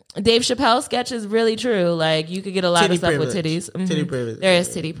that Dave Chappelle's sketch is really true. Like, you could get a lot titty of stuff privilege. with titties. Mm-hmm. Titty privilege. There is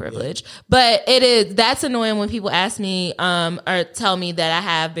titty privilege. Yeah. But that's annoying when people ask me or tell me that I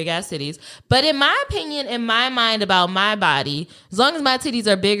have big ass titties. But in my opinion, in my mind about my body, as long as my titties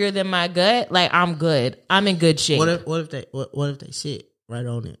are bigger than my gut, like, I'm good. I'm in good shape. What if they sit right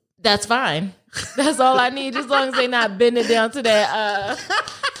on it? That's fine. That's all I need, just as long as they not bending down to that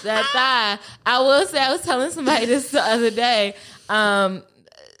thigh. I will say, I was telling somebody this the other day.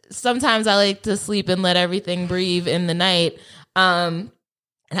 Sometimes I like to sleep and let everything breathe in the night. And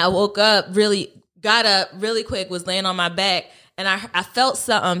I got up really quick, was laying on my back, and I felt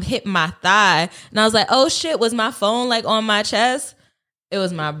something hit my thigh. And I was like, oh shit, was my phone like on my chest? It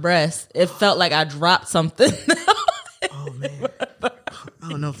was my breast. It felt like I dropped something. Oh man. I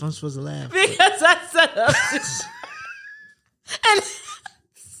don't know if I'm supposed to laugh. Because I set up.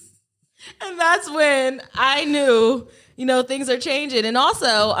 And that's when I knew, things are changing. And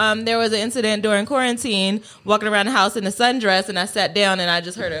also, there was an incident during quarantine, walking around the house in a sundress, and I sat down and I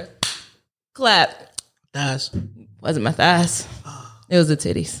just heard a clap. Thighs. Wasn't my thighs. It was the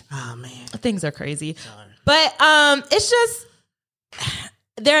titties. Oh, man. Things are crazy. Sorry. But it's just,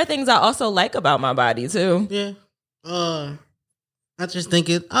 there are things I also like about my body, too. Yeah. I just think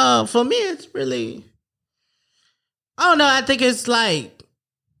for me, it's really, I don't know. I think it's like,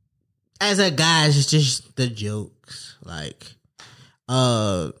 as a guy, it's just the jokes. Like,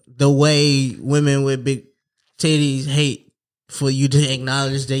 the way women with big titties hate for you to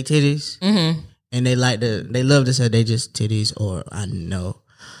acknowledge their titties. Mm-hmm. And they love to say they just titties, or I know.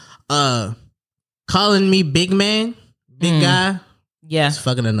 Calling me big man, big guy. Yeah. It's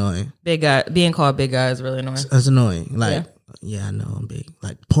fucking annoying. Big guy. Being called big guy is really annoying. It's annoying. Like, yeah, I know I'm big.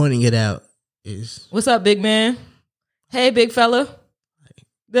 Like, pointing it out is. What's up, big man? Hey, big fella.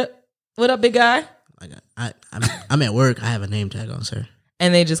 What up, big guy? Like, I'm at work. I have a name tag on, sir.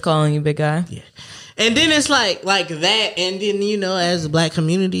 And they just calling you big guy? Yeah. And then it's like that. And then, as black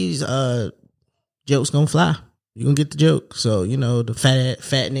communities, jokes gonna fly. You gonna get the joke. So, the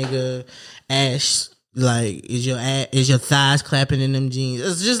fat nigga ass. Like, is your thighs clapping in them jeans?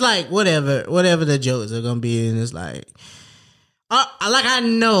 It's just like whatever the jokes are gonna be, and it's like, I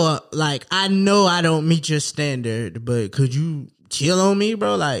know I don't meet your standard, but could you chill on me,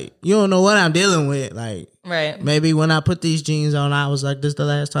 bro? Like, you don't know what I'm dealing with. Like, right? Maybe when I put these jeans on, I was like, this is the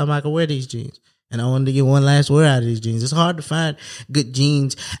last time I could wear these jeans, and I wanted to get one last wear out of these jeans. It's hard to find good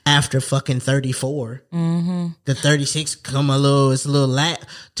jeans after fucking 34. Mm-hmm. The 36 it's a little lat.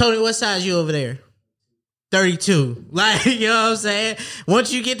 Tony, what size you over there? 32. Like, you know what I'm saying?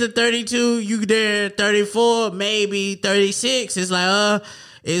 Once you get to 32, you there 34, maybe 36. It's like,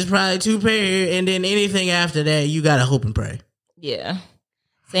 it's probably 2 pair here, and then anything after that, you gotta hope and pray. Yeah.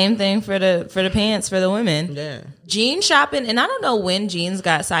 Same thing for the pants for the women. Yeah. Jean shopping, and I don't know when jeans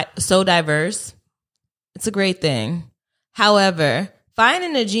got so diverse. It's a great thing. However,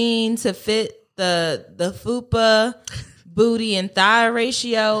 finding a jean to fit the fupa booty and thigh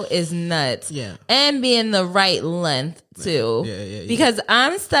ratio is nuts. Yeah. And being the right length too. Yeah. Because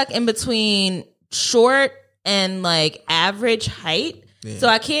I'm stuck in between short and like average height. Yeah. So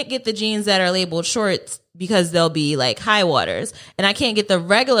I can't get the jeans that are labeled shorts because they'll be like high waters. And I can't get the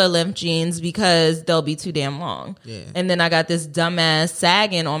regular length jeans because they'll be too damn long. Yeah. And then I got this dumbass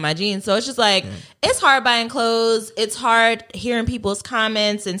sagging on my jeans. So it's just like, it's hard buying clothes. It's hard hearing people's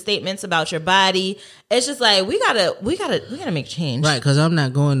comments and statements about your body. It's just like, we gotta make change. Right, because I'm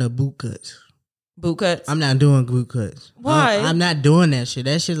not going to boot cuts. Boot cuts? I'm not doing boot cuts. Why? I'm not doing that shit.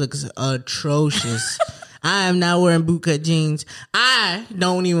 That shit looks atrocious. I am not wearing bootcut jeans. I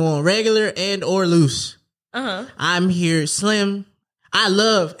don't even want regular and or loose. I'm here slim. I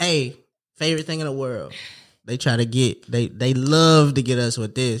love, favorite thing in the world. They try to get, they love to get us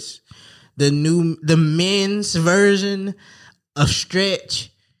with this. The men's version of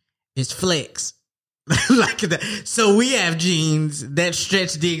stretch is flex. Like that. So we have jeans that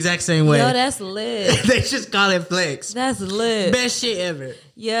stretch the exact same way. Yo, that's lit. They just call it flex. That's lit. Best shit ever.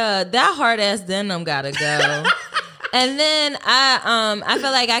 Yeah, that hard ass denim gotta go. And then I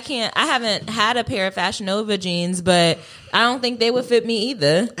feel like I haven't had a pair of Fashion Nova jeans, but I don't think they would fit me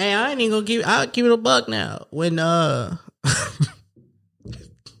either. Hey, I ain't even gonna I'll keep it a buck now. When I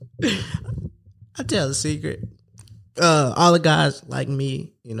tell a secret. All the guys like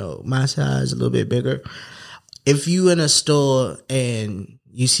me, you know, my size a little bit bigger. If you in a store and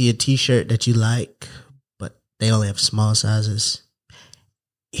you see a t-shirt that you like, but they only have small sizes,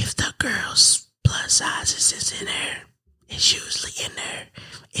 if the girl's plus sizes is in there, it's usually in there.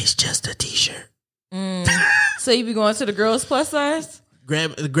 It's just a t-shirt. So you be going to the girls plus size?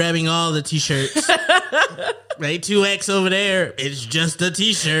 Grabbing all the t-shirts. Right, 2X over there. It's just a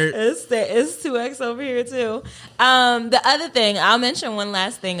t-shirt. It's 2X over here too. The other thing, I'll mention one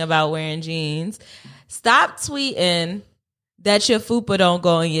last thing about wearing jeans. Stop tweeting that your fupa don't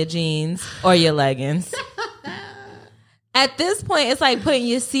go in your jeans or your leggings. At this point, it's like putting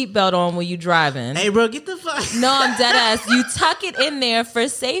your seatbelt on when you driving. Hey, bro, get the fuck. No, I'm dead ass. You tuck it in there for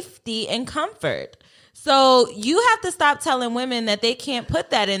safety and comfort. So you have to stop telling women that they can't put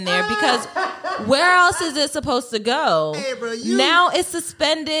that in there because where else is it supposed to go? Hey, bro, now it's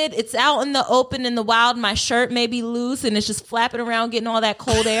suspended. It's out in the open, in the wild. My shirt may be loose and it's just flapping around getting all that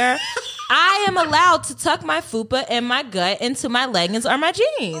cold air. I am allowed to tuck my fupa and my gut into my leggings or my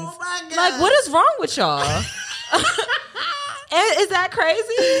jeans. Oh my God. Like, what is wrong with y'all? Is that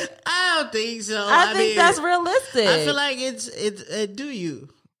crazy? I don't think so. I think that's realistic. I feel like it's do you?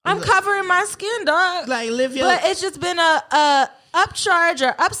 I'm covering my skin, dog. Like live your. But it's just been a upcharge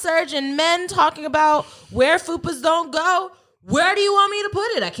or upsurge in men talking about where fupas don't go. Where do you want me to put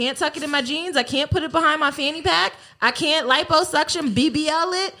it? I can't tuck it in my jeans. I can't put it behind my fanny pack. I can't liposuction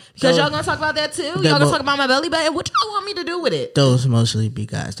BBL it because y'all gonna talk about that too. Y'all gonna talk about my belly button. What y'all want me to do with it? Those mostly be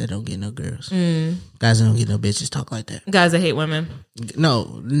guys that don't get no girls. Guys that don't get no bitches talk like that. Guys that hate women.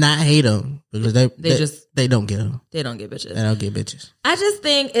 No, not hate them because they don't get them. They don't get bitches. They don't get bitches. I just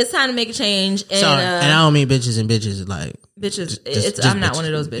think it's time to make a change. And, Sorry, and I don't mean bitches and bitches like bitches. Just I'm not bitches. one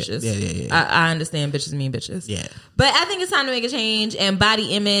of those bitches. Yeah. I understand bitches mean bitches. Yeah. But I think it's time to make a change and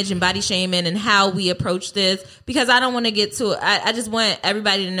body image and body shaming and how we approach this because I don't want to get to it. I just want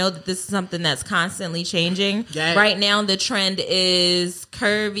everybody to know that this is something that's constantly changing. Yeah. Right now, the trend is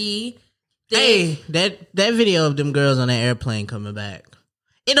curvy. Hey, that video of them girls on that airplane coming back,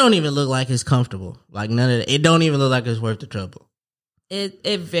 it don't even look like it's comfortable. Like none of that. It don't even look like it's worth the trouble.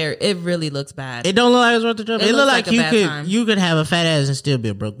 It really looks bad. It don't look like it's worth the trouble. It look like a bad time. you could have a fat ass and still be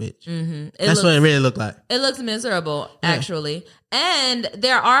a broke bitch. That's what it really looked like. It looks miserable, actually. And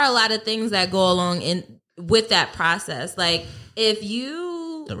there are a lot of things that go along with that process. Like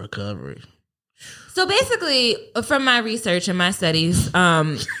the recovery. So basically, from my research and my studies,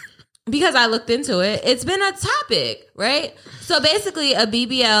 because I looked into it, it's been a topic, right? So basically, a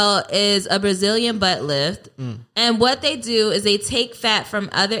BBL is a Brazilian butt lift. And what they do is they take fat from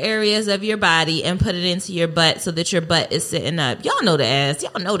other areas of your body and put it into your butt so that your butt is sitting up. Y'all know the ass.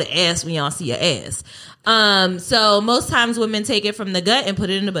 Y'all know the ass when y'all see your ass. So most times women take it from the gut and put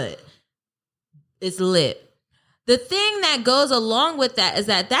it in the butt. It's lit. The thing that goes along with that is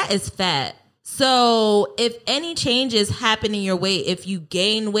that is fat. So if any changes happen in your weight, if you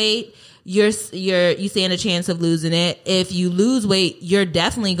gain weight, you stand a chance of losing it. If you lose weight, you're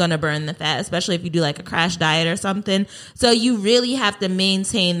definitely going to burn the fat, especially if you do like a crash diet or something. So you really have to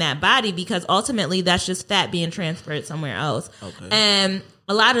maintain that body because ultimately that's just fat being transferred somewhere else. Okay. And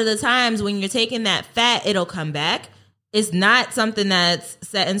a lot of the times when you're taking that fat, it'll come back. It's not something that's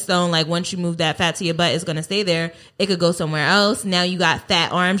set in stone. Like once you move that fat to your butt, it's going to stay there. It could go somewhere else. Now you got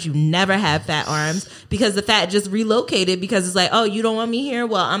fat arms. You never have fat arms because the fat just relocated because it's like, oh, you don't want me here?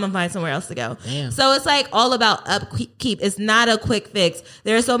 Well, I'm going to find somewhere else to go. Damn. So it's like all about upkeep. It's not a quick fix.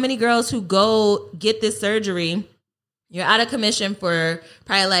 There are so many girls who go get this surgery. You're out of commission for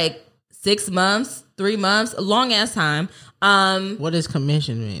probably like 6 months, 3 months, a long ass time. What does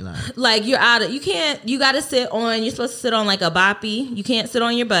commission mean? Like you gotta sit on, you're supposed to sit on like a boppy. You can't sit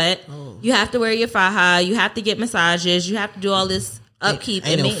on your butt. Oh. You have to wear your faja. You have to get massages. You have to do all this upkeep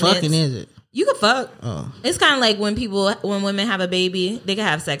and maintenance. No fucking, is it? You can fuck. Oh. It's kind of like when women have a baby, they can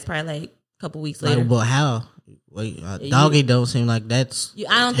have sex probably like a couple weeks later. But how? Wait, doggy don't seem like that's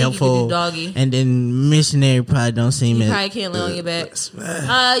I don't helpful. think you could do doggy. And then missionary probably don't seem. You probably can't lay on your back.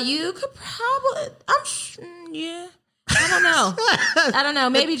 You could probably. Yeah. I don't know.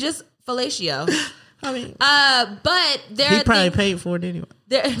 Maybe just fellatio. I mean, but he probably paid for it anyway.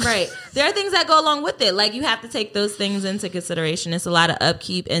 Right. There are things that go along with it. Like, you have to take those things into consideration. It's a lot of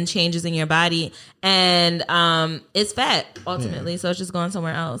upkeep and changes in your body, and it's fat ultimately. So it's just going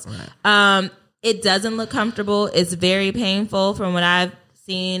somewhere else. Right. It doesn't look comfortable. It's very painful from what I've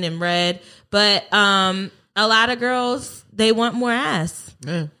seen and read. But a lot of girls, they want more ass.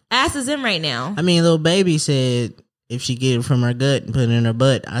 Yeah. Ass is in right now. I mean, Lil Baby said if she get it from her gut and put it in her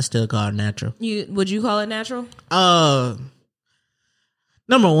butt, I still call it natural. Would you call it natural?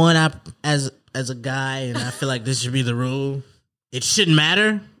 Number one, as a guy, and I feel like this should be the rule, it shouldn't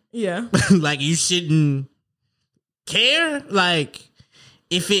matter. Yeah. Like, you shouldn't care. Like,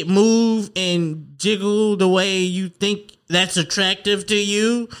 if it move and jiggle the way you think that's attractive to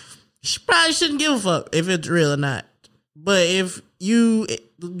you, you probably shouldn't give a fuck if it's real or not. But if you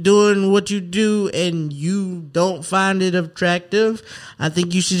doing what you do and you don't find it attractive, I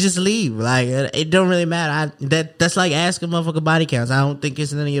think you should just leave. Like, it don't really matter. That's like asking motherfucker body counts. I don't think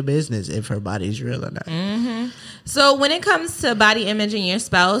it's none of your business if her body's real or not. Mm-hmm. So when it comes to body image and your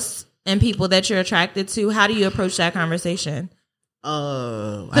spouse and people that you're attracted to, how do you approach that conversation?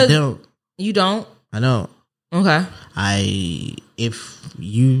 I don't. You don't? I don't. Okay. If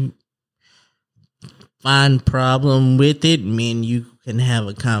you find problem with it, you can have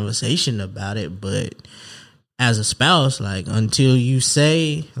a conversation about it, but as a spouse, like, until you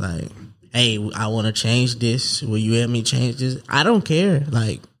say, like, hey, I want to change this, will you help me change this? I don't care.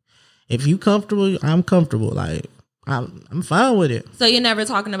 Like, if you comfortable, I'm comfortable. Like, I'm fine with it. So you're never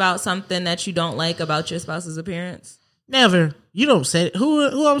talking about something that you don't like about your spouse's appearance? Never. You don't say it.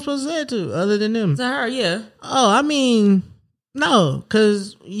 Who I'm supposed to say it to other than them? To her, yeah. Oh, I mean, no,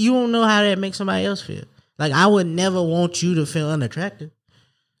 because you don't know how that makes somebody else feel. Like, I would never want you to feel unattractive.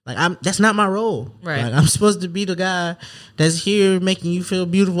 Like, that's not my role. Right. Like, I'm supposed to be the guy that's here making you feel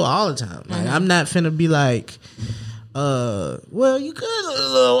beautiful all the time. Like, I'm not finna be like, well, you could lose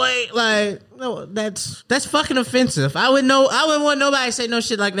a little weight. Like, no, that's fucking offensive. I wouldn't want nobody to say no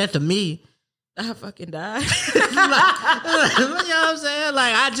shit like that to me. I fucking die. You know what I'm saying?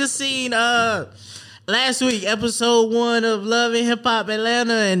 Like, I just seen last week, episode 1 of Love and Hip Hop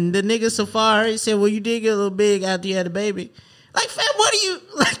Atlanta, and the nigga Safari said, well, you did get a little big after you had a baby. Like, fam, what do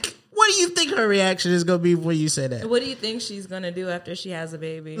you think her reaction is gonna be when you say that? What do you think she's gonna do after she has a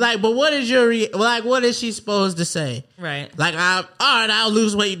baby? Like, but what is what is she supposed to say? Right. Like, I'll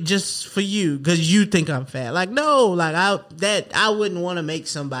lose weight just for you because you think I'm fat. Like, no, like, I wouldn't want to make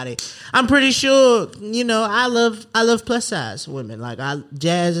somebody. I'm pretty sure, I love plus size women. Like,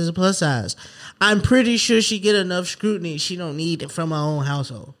 Jazz is a plus size. I'm pretty sure she get enough scrutiny she don't need it from her own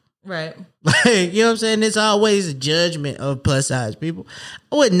household. Right. Like, you know what I'm saying? It's always a judgment of plus size people.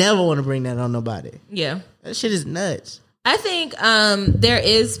 I would never want to bring that on nobody. Yeah. That shit is nuts. I think there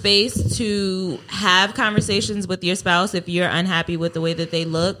is space to have conversations with your spouse if you're unhappy with the way that they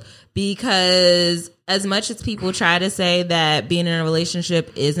look, because as much as people try to say that being in a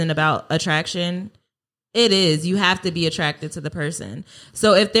relationship isn't about attraction, it is. You have to be attracted to the person.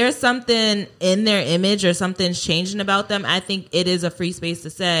 So if there's something in their image or something's changing about them, I think it is a free space to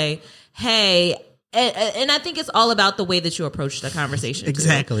say, hey, and I think it's all about the way that you approach the conversation.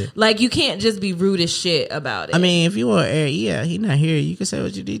 Exactly. Too. Like, you can't just be rude as shit about it. I mean, if you want to air, he not here. You can say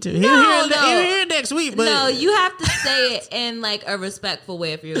what you need to. He'll hear next week. But no, you have to say it in like a respectful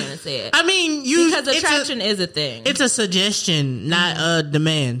way if you're going to say it. I mean, because attraction is a thing. It's a suggestion, not a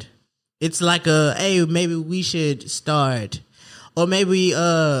demand. It's like hey, maybe we should start. Or maybe,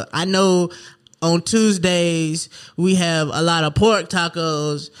 I know on Tuesdays we have a lot of pork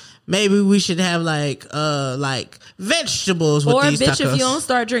tacos. Maybe we should have like vegetables with these tacos. Or, bitch, if you don't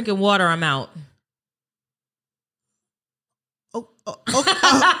start drinking water, I'm out.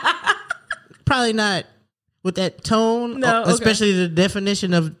 Probably not with that tone. No, okay. Especially the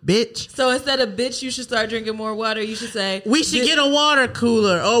definition of bitch. So instead of bitch, you should start drinking more water. You should say, we should get a water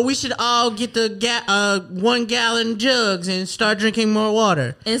cooler, or we should all get the 1 gallon jugs and start drinking more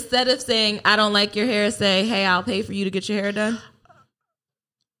water. Instead of saying, I don't like your hair, say, hey, I'll pay for you to get your hair done.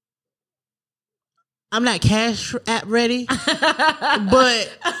 I'm not cash app ready,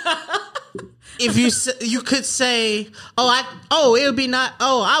 but if you could say, it would be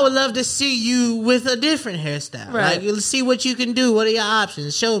I would love to see you with a different hairstyle. Right. Like, see what you can do. What are your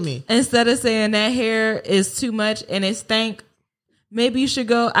options? Show me. Instead of saying that hair is too much and it stank, maybe you should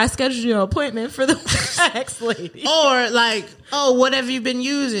go. I scheduled your appointment for the wax lady. Or like, oh, what have you been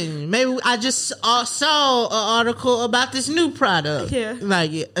using? Maybe I just saw an article about this new product. Yeah.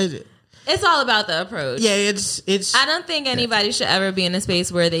 Like, It's all about the approach. yeah, it's. I don't think anybody should ever be in a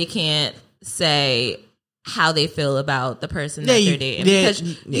space where they can't say how they feel about the person that they're dating.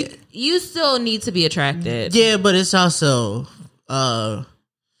 Because you still need to be attracted. Yeah, but it's also,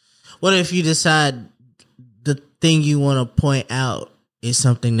 what if you decide the thing you want to point out is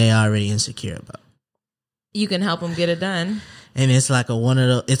something they already insecure about? You can help them get it done. And it's like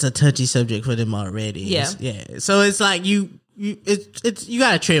it's a touchy subject for them already. Yeah. So it's like you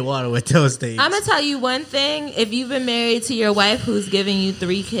gotta tread water with those things. I'm gonna tell you one thing. If you've been married to your wife who's giving you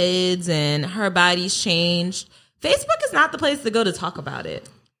 3 kids and her body's changed, Facebook is not the place to go to talk about it.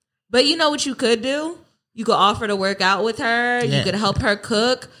 But you know what you could do? You could offer to work out with her. Yeah. You could help her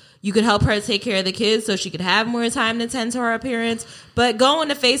cook. You could help her take care of the kids so she could have more time to tend to her appearance. But going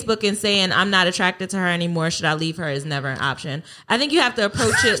to Facebook and saying, I'm not attracted to her anymore, should I leave her, is never an option. I think you have to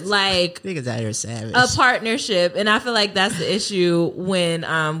approach it like Niggas out here savage. a partnership. And I feel like that's the issue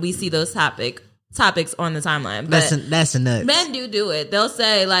when we see those topics on the timeline. But that's a nut. men do it. They'll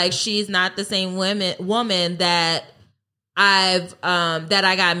say, like, she's not the same woman that I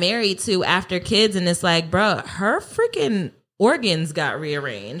got married to after kids. And it's like, bro, her freaking organs got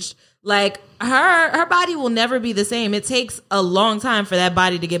rearranged. Like, her body will never be the same. It takes a long time for that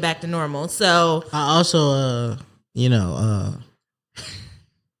body to get back to normal. So I also,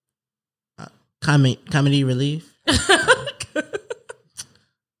 comedy relief.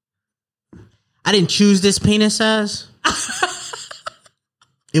 I didn't choose this penis size.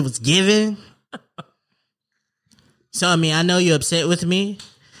 It was given. So, I mean, I know you're upset with me,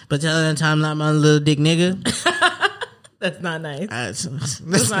 but tell the time not my little dick nigga. that's not nice.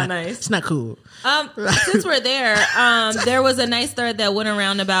 That's not nice. It's not cool. Since we're there, there was a nice thread that went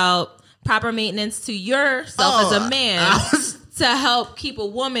around about proper maintenance to yourself as a man to help keep a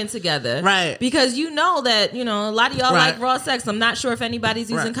woman together. Right. Because you know that, a lot of y'all Right. like raw sex. I'm not sure if anybody's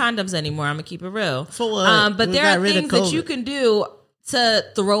using condoms anymore. I'm going to keep it real. For what? But We there got are rid of things that COVID. you can do to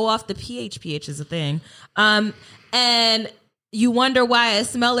throw off the pH. pH is a thing. And you wonder why a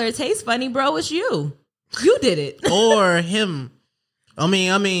smeller tastes funny, bro. It's you. You did it. Or him. I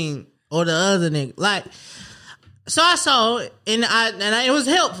mean, or the other nigga. Like, so I saw it, and it was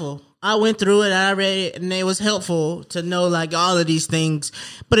helpful. I went through it, and I read it, and it was helpful to know, like, all of these things.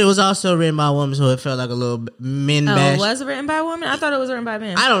 But it was also written by a woman, so it felt like a little men bash. It was written by a woman? I thought it was written by a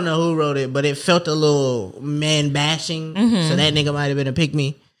man. I don't know who wrote it, but it felt a little man bashing. Mm-hmm. So that nigga might have been a pick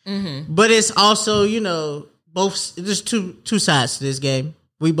me. But it's also, both. There's two sides to this game.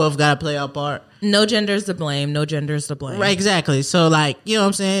 We both got to play our part. No gender's to blame. No gender's to blame. Right, exactly. So, like, you know what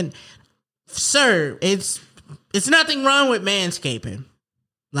I'm saying? Sir, it's nothing wrong with manscaping.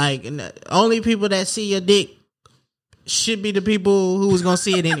 Like, only people that see your dick should be the people who was going to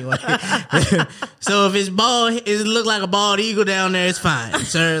see it anyway. So, if it's bald, it look like a bald eagle down there, it's fine.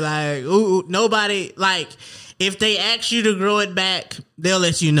 Sir, like, nobody, like, if they ask you to grow it back, they'll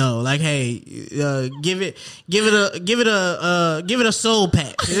let you know. Like, hey, give it a soul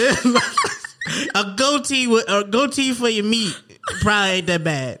patch. A goatee for your meat probably ain't that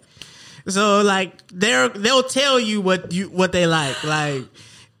bad. So, like, they'll tell you what they like. Like,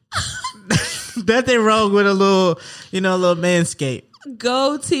 nothing wrong with a little manscape.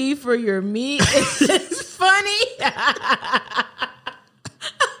 Goatee for your meat. It's funny.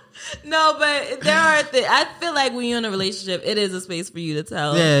 No, but there are I feel like when you're in a relationship, it is a space for you to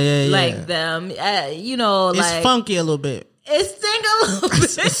tell, like them, It's like funky a little bit. it stink a little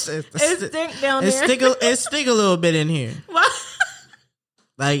bit. It stink down there. It stink a little bit in here. What?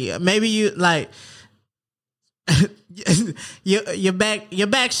 Like, maybe you like your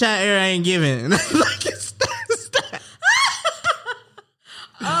back shot air ain't giving. Like, it's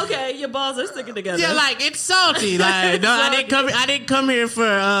Okay, your balls are sticking together. yeah, like, it's salty. Like, no, I didn't come here for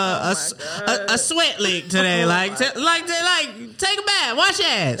a sweat leak today. Like, take a bath, wash your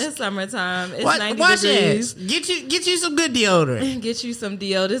ass. It's summertime. It's Wash 90 your degrees. ass. Get you some good deodorant. Get you some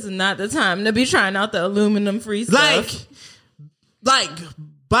deodorant. This is not the time to be trying out the aluminum free stuff. Like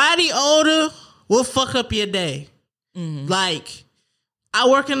body odor will fuck up your day. Like, I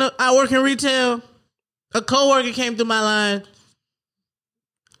work in retail. A coworker came through my line.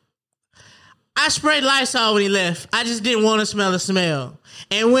 I sprayed Lysol when he left. I just didn't want to smell the smell.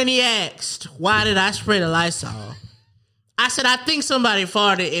 And when he asked, why did I spray the Lysol? I said, I think somebody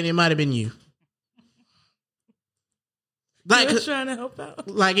farted and it might have been you. Like, He was trying to help out.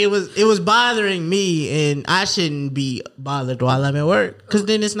 like it was bothering me, and I shouldn't be bothered while I'm at work, because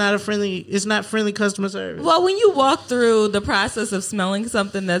then it's not friendly customer service. Well, when you walk through the process of smelling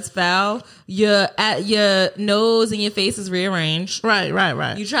something that's foul, your nose and your face is rearranged.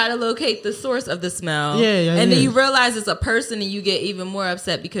 Right. You try to locate the source of the smell. Yeah, and then you realize it's a person, and you get even more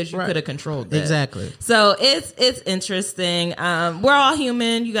upset because you could have controlled that. Exactly. So it's interesting. We're all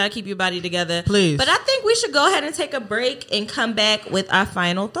human. You got to keep your body together. Please. But I think we should go ahead and take a break and come back with our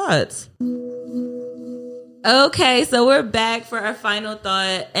final thoughts. Okay, so we're back for our final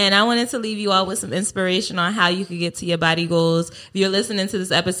thought, and I wanted to leave you all with some inspiration on how you could get to your body goals. If you're listening to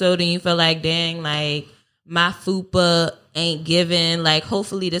this episode and you feel like, dang, like my fupa ain't given, like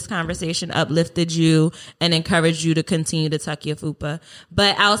hopefully this conversation uplifted you and encouraged you to continue to tuck your fupa.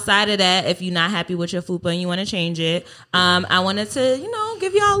 But outside of that, if you're not happy with your fupa and you want to change it, I wanted to,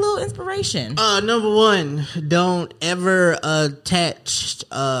 give y'all a little inspiration. Number one, don't ever attach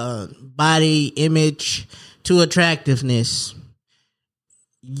body image to attractiveness.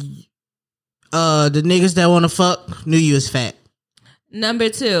 The niggas that want to fuck knew you was fat. Number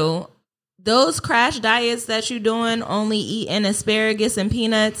two, those crash diets that you're doing, only eating asparagus and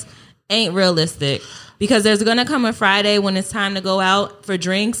peanuts, ain't realistic. Because there's going to come a Friday when it's time to go out for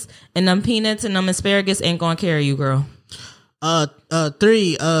drinks, and them peanuts and them asparagus ain't going to carry you, girl.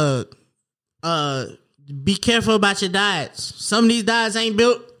 Three, be careful about your diets. Some of these diets ain't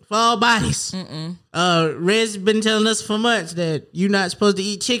built for all bodies. Red's been telling us for months that you're not supposed to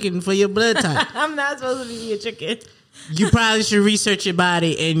eat chicken for your blood type. I'm not supposed to be eating chicken. You probably should research your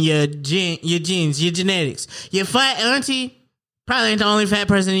body and your genes, your genetics. Your fat auntie probably ain't the only fat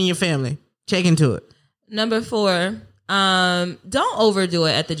person in your family. Check into it. Number four, don't overdo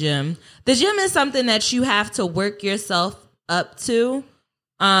it at the gym. The gym is something that you have to work yourself up to.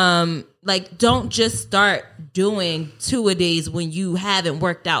 Like, don't just start doing 2-a-days when you haven't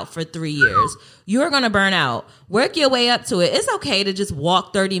worked out for 3 years. You're going to burn out. Work your way up to it. It's okay to just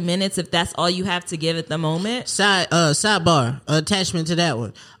walk 30 minutes if that's all you have to give at the moment. Sidebar, attachment to that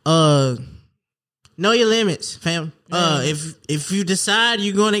one. Know your limits, fam. If you decide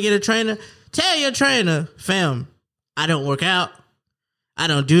you're going to get a trainer, tell your trainer, fam, I don't work out. I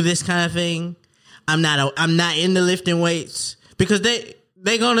don't do this kind of thing. I'm not into lifting weights, because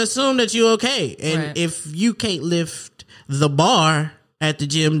they're going to assume that you're okay. And if you can't lift the bar at the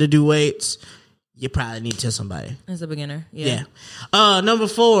gym to do weights, you probably need to tell somebody. As a beginner. Yeah. Number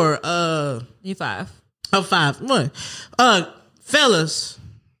four. You five. Five. One. Fellas.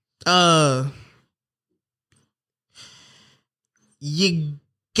 You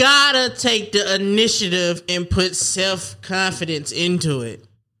gotta take the initiative and put self-confidence into it.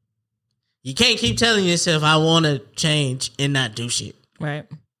 You can't keep telling yourself, I want to change, and not do shit. Right.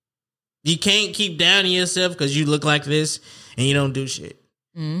 You can't keep downing yourself because you look like this and you don't do shit.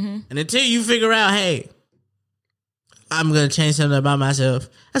 Mm-hmm. And until you figure out, hey, I'm going to change something about myself,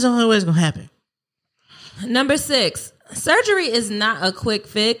 that's the only way it's going to happen. Number 6, surgery is not a quick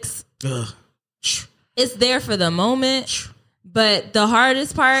fix. Ugh. It's there for the moment, but the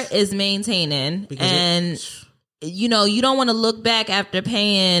hardest part is maintaining. You don't want to look back after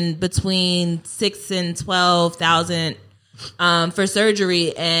paying between $6,000 and $12,000 for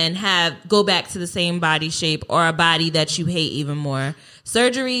surgery and go back to the same body shape or a body that you hate even more.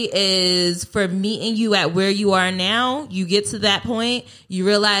 Surgery is for meeting you at where you are now. You get to that point, you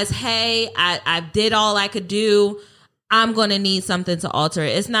realize, hey, I did all I could do. I'm going to need something to alter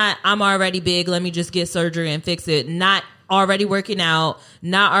it. It's not, I'm already big, let me just get surgery and fix it. Not already working out,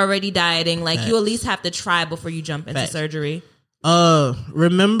 not already dieting. Like, you at least have to try before you jump into surgery.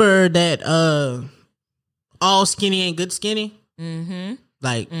 Remember that all skinny ain't good skinny? Mm-hmm.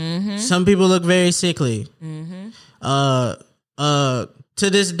 Like, some people look very sickly. Mm-hmm. To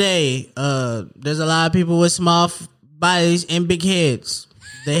this day, there's a lot of people with small bodies and big heads.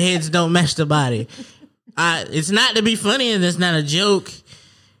 Their heads don't match the body. It's not to be funny, and it's not a joke.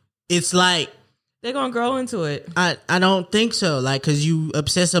 It's like, they're gonna grow into it. I don't think so. Like, cause you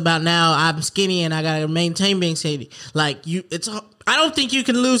obsess about, now I'm skinny and I gotta maintain being skinny. Like, I don't think you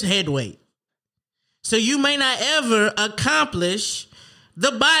can lose head weight. So you may not ever accomplish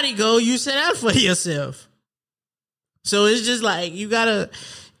the body goal you set out for yourself. So it's just like, you gotta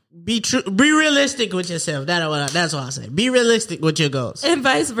be realistic with yourself. That's what I say. Be realistic with your goals. And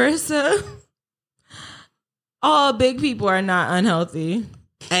vice versa. All big people are not unhealthy.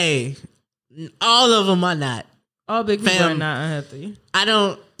 Hey, all of them are not. All big people are not unhealthy.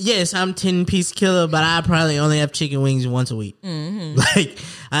 Yes, I'm 10-piece killer, but I probably only have chicken wings once a week. Mm-hmm.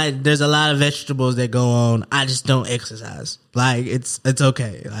 Like, there's a lot of vegetables that go on. I just don't exercise. Like, it's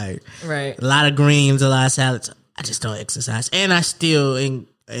okay. Like, right. A lot of greens, a lot of salads. I just don't exercise, and I still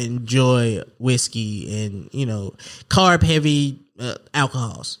enjoy whiskey and carb heavy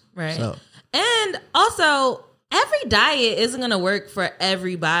alcohols. Right. So. And also, every diet isn't going to work for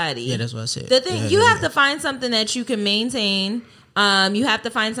everybody. Yeah, that's what I said. The thing you have to find something that you can maintain. You have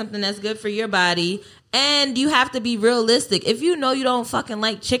to find something that's good for your body, and you have to be realistic. If you know you don't fucking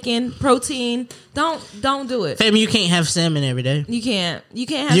like chicken protein, don't do it. Fam, you can't have salmon every day. You can't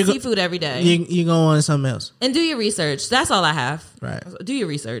have seafood every day. You go on something else. And do your research. That's all I have. Right. Do your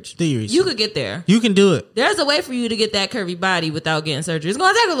research. You could get there. You can do it. There's a way for you to get that curvy body without getting surgery. It's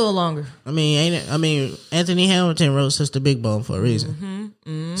gonna take a little longer. Anthony Hamilton wrote Sister Big Bone for a reason.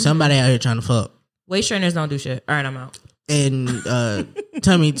 Somebody out here trying to fuck. Waist trainers don't do shit. All right, I'm out. And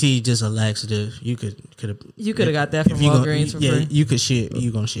tummy tea just a laxative. You could have got that from Walgreens for free. Yeah, you could shit.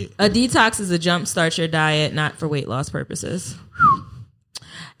 You gonna shit. A detox is a jumpstart your diet, not for weight loss purposes.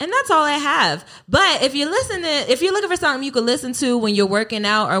 And that's all I have. But if you're looking for something you can listen to when you're working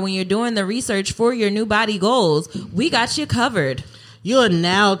out or when you're doing the research for your new body goals, we got you covered. You are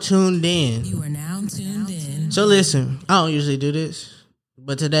now tuned in. You are now tuned in. So listen, I don't usually do this,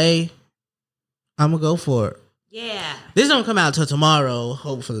 but today I'm gonna go for it. Yeah. This don't come out till tomorrow,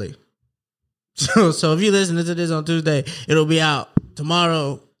 hopefully. So if you're listening to this on Tuesday, it'll be out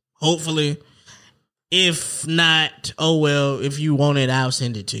tomorrow, hopefully. If not, oh well, if you want it, I'll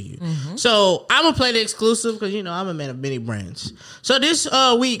send it to you. Mm-hmm. So I'm going to play the exclusive because, I'm a man of many brands. So this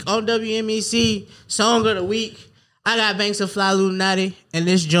week on WMEC Song of the Week, I got Banks of Fly Illuminati, and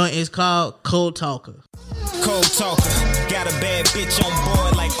this joint is called Cold Talker. Cold Talker, got a bad bitch on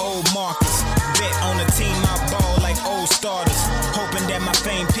board like old Marcus. Bet on the team I ball like old starters. Hoping that my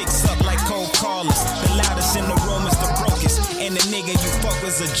fame picks up like cold callers. The loudest in the room is the brokest. And the nigga you fuck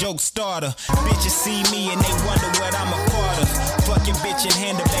was a joke starter. Bitches see me and they wonder what I'm a part of. Fuck your bitch and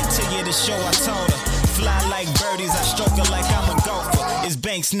hand her back to you to show I told her. Fly like birdies, I stroke her like I'm a golfer. It's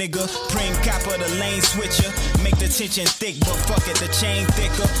Banks, nigga. Prim copper, the lane switcher. Make the tension thick, but fuck it, the chain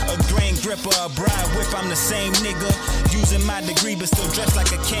thicker. A grain gripper, a bride whip, I'm the same nigga. Using my degree, but still dressed like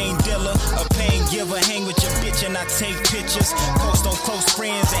a cane dealer. A pain giver, hang with your bitch and I take pictures. Post on close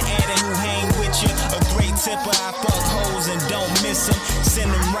friends and adding who hang with you. A great tipper, I fuck hoes and don't miss them. Send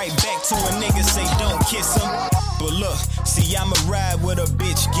them right back to a nigga, say don't kiss them. But look, see I'ma ride with a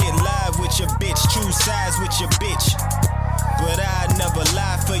bitch, get live with your bitch, choose sides with your bitch. But I never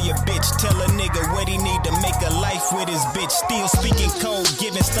lie for your bitch. Tell a nigga what he need to make a life with his bitch. Still speaking cold,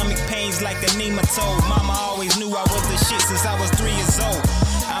 giving stomach pains like a nematode. Mama always knew I was the shit since I was 3 years old.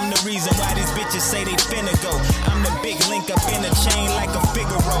 I'm the reason why these bitches say they finna go. I'm the big link up in the chain like a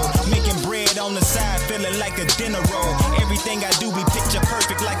Figaro. Making bread on the side, feeling like a dinner roll. Everything I do be picture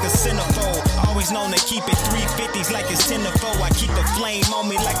perfect like a centerfold. Always known to keep it 350s like it's 10 to 4. I keep the flame on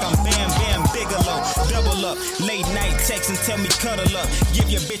me like I'm Bam Bam Bigelow. Double up, late night text and tell me cuddle up. Give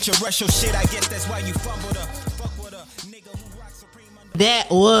your bitch a rush your shit, I guess that's why you fumbled up. Fuck with a nigga who rocks supreme.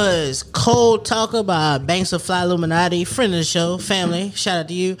 That was Cold Talker by Banks of Fly Illuminati, friend of the show, family. Shout out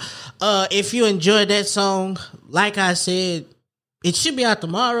to you. If you enjoyed that song, like I said, it should be out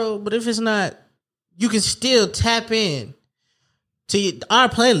tomorrow, but if it's not, you can still tap in to our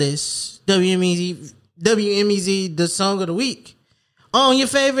playlist, WMEZ, the Song of the Week, on your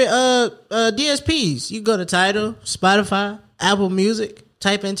favorite DSPs. You go to Tidal, Spotify, Apple Music,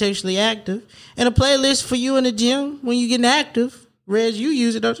 type in Textually Active, and a playlist for you in the gym when you getting active. Reg, you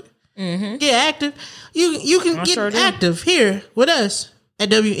use it, don't you? Mm-hmm. Get active. You can get active here with us at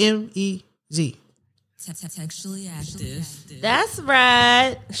WMEZ. Textually Active. That's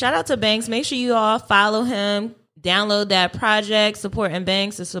right. Shout out to Banks. Make sure you all follow him. Download that project. Supporting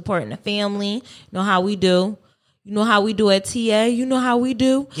Banks is supporting the family. You know how we do. You know how we do at TA. You know how we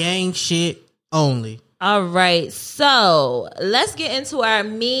do. Gang shit only. All right. So let's get into our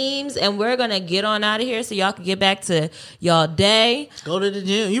memes, and we're going to get on out of here so y'all can get back to y'all day. Go to the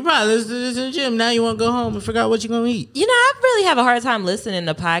gym. You probably listen to this in the gym. Now you want to go home and figure out what you're going to eat. You know, I really have a hard time listening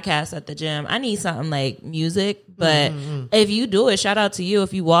to podcasts at the gym. I need something like music. But if you do it, shout out to you.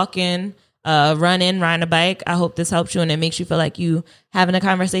 If you walk in, run in, ride a bike, I hope this helps you and it makes you feel like you having a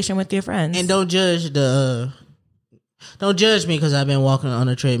conversation with your friends. And don't judge me because I've been walking on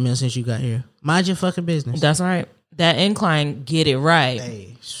a treadmill since you got here. Mind your fucking business. That's right. That incline, get it right.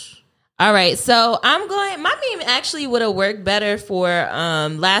 Hey. All right, so my meme actually would have worked better for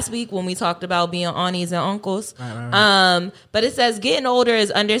last week when we talked about being aunties and uncles. Right. But it says getting older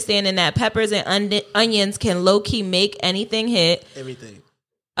is understanding that peppers and onions can low key make anything hit. Everything.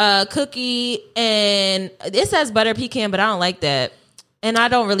 Cookie, and it says butter pecan, but I don't like that. And I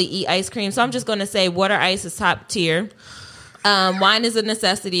don't really eat ice cream, so I'm just going to say water ice is top tier. Wine is a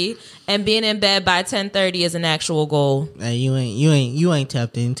necessity, and being in bed by 10:30 is an actual goal. Hey, you ain't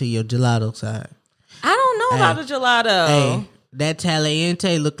tapped into your gelato side. I don't know about the gelato. Hey, that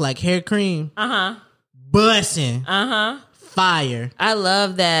Taliente look like hair cream. Bussin'. Fire. I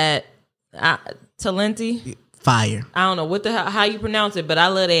love that. Talenti. Fire. I don't know how you pronounce it, but I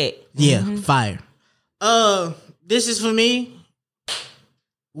love that. Yeah, fire. This is for me.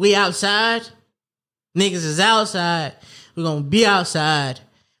 We outside. Niggas is outside. We're gonna be outside.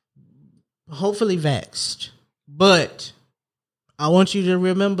 Hopefully vaxxed. But I want you to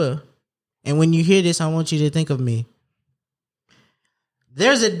remember, and when you hear this, I want you to think of me.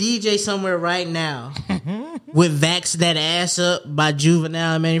 There's a DJ somewhere right now with Vax That Ass Up by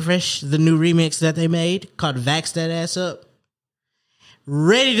Juvenile and Manny Fresh, the new remix that they made called Vax That Ass Up.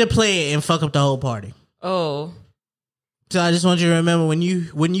 Ready to play it and fuck up the whole party. Oh. So I just want you to remember when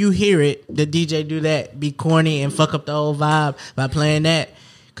you hear it, the DJ do that, be corny and fuck up the whole vibe by playing that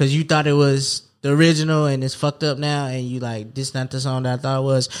because you thought it was the original and it's fucked up now and you like, this not the song that I thought it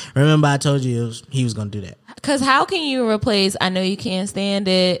was. Remember I told you he was going to do that. Because how can you replace I Know You Can't Stand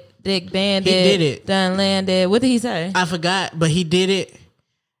It, Dick Bandit, He did it. Done Landed. What did he say? I forgot, but he did it.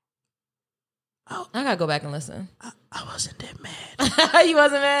 I got to go back and listen. I wasn't that mad. You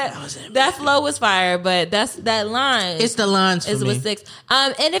wasn't mad? I wasn't that flow was fire, but that line. It's the lines for is me. with 6.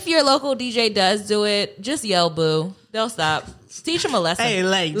 And if your local DJ does do it, just yell boo. They'll stop. Teach them a lesson. Hey,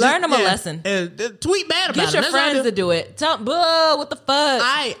 like, learn them a lesson. Tweet bad about Get it. your friends to do it. Tell them, boo, what the fuck?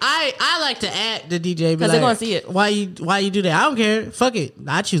 I like to add the DJ because they're gonna see it. Why you do that? I don't care. Fuck it.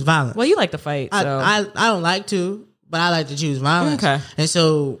 I choose violence. Well, you like to fight. So. I don't like to, but I like to choose violence. Okay. And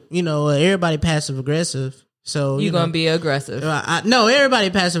so everybody passive aggressive. So you're gonna be aggressive. No, everybody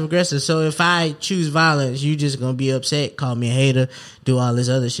passive aggressive. So if I choose violence, you just gonna be upset, call me a hater, do all this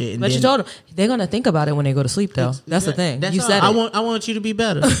other shit. And but you told them they're gonna think about it when they go to sleep, though. That's the thing. You said it. I want you to be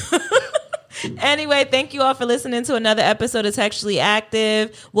better. Anyway, thank you all for listening to another episode of Textually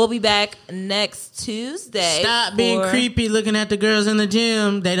Active. We'll be back next Tuesday. Stop being creepy looking at the girls in the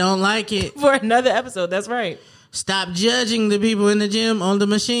gym. They don't like it. For another episode. That's right. Stop judging the people in the gym on the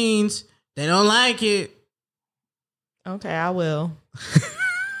machines. They don't like it. Okay, I will.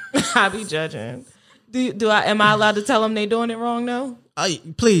 I'll be judging. Am I allowed to tell them they doing it wrong though?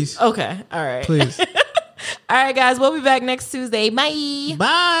 Please. Okay. All right. Please. All right, guys. We'll be back next Tuesday. Bye.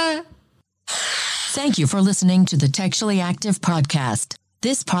 Bye. Thank you for listening to the Textually Active podcast.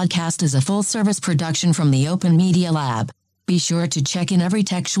 This podcast is a full-service production from the Open Media Lab. Be sure to check in every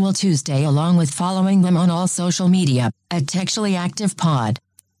Textual Tuesday along with following them on all social media at Textually Active Pod.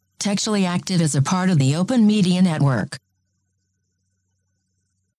 Textually Active is a part of the Open Media Network.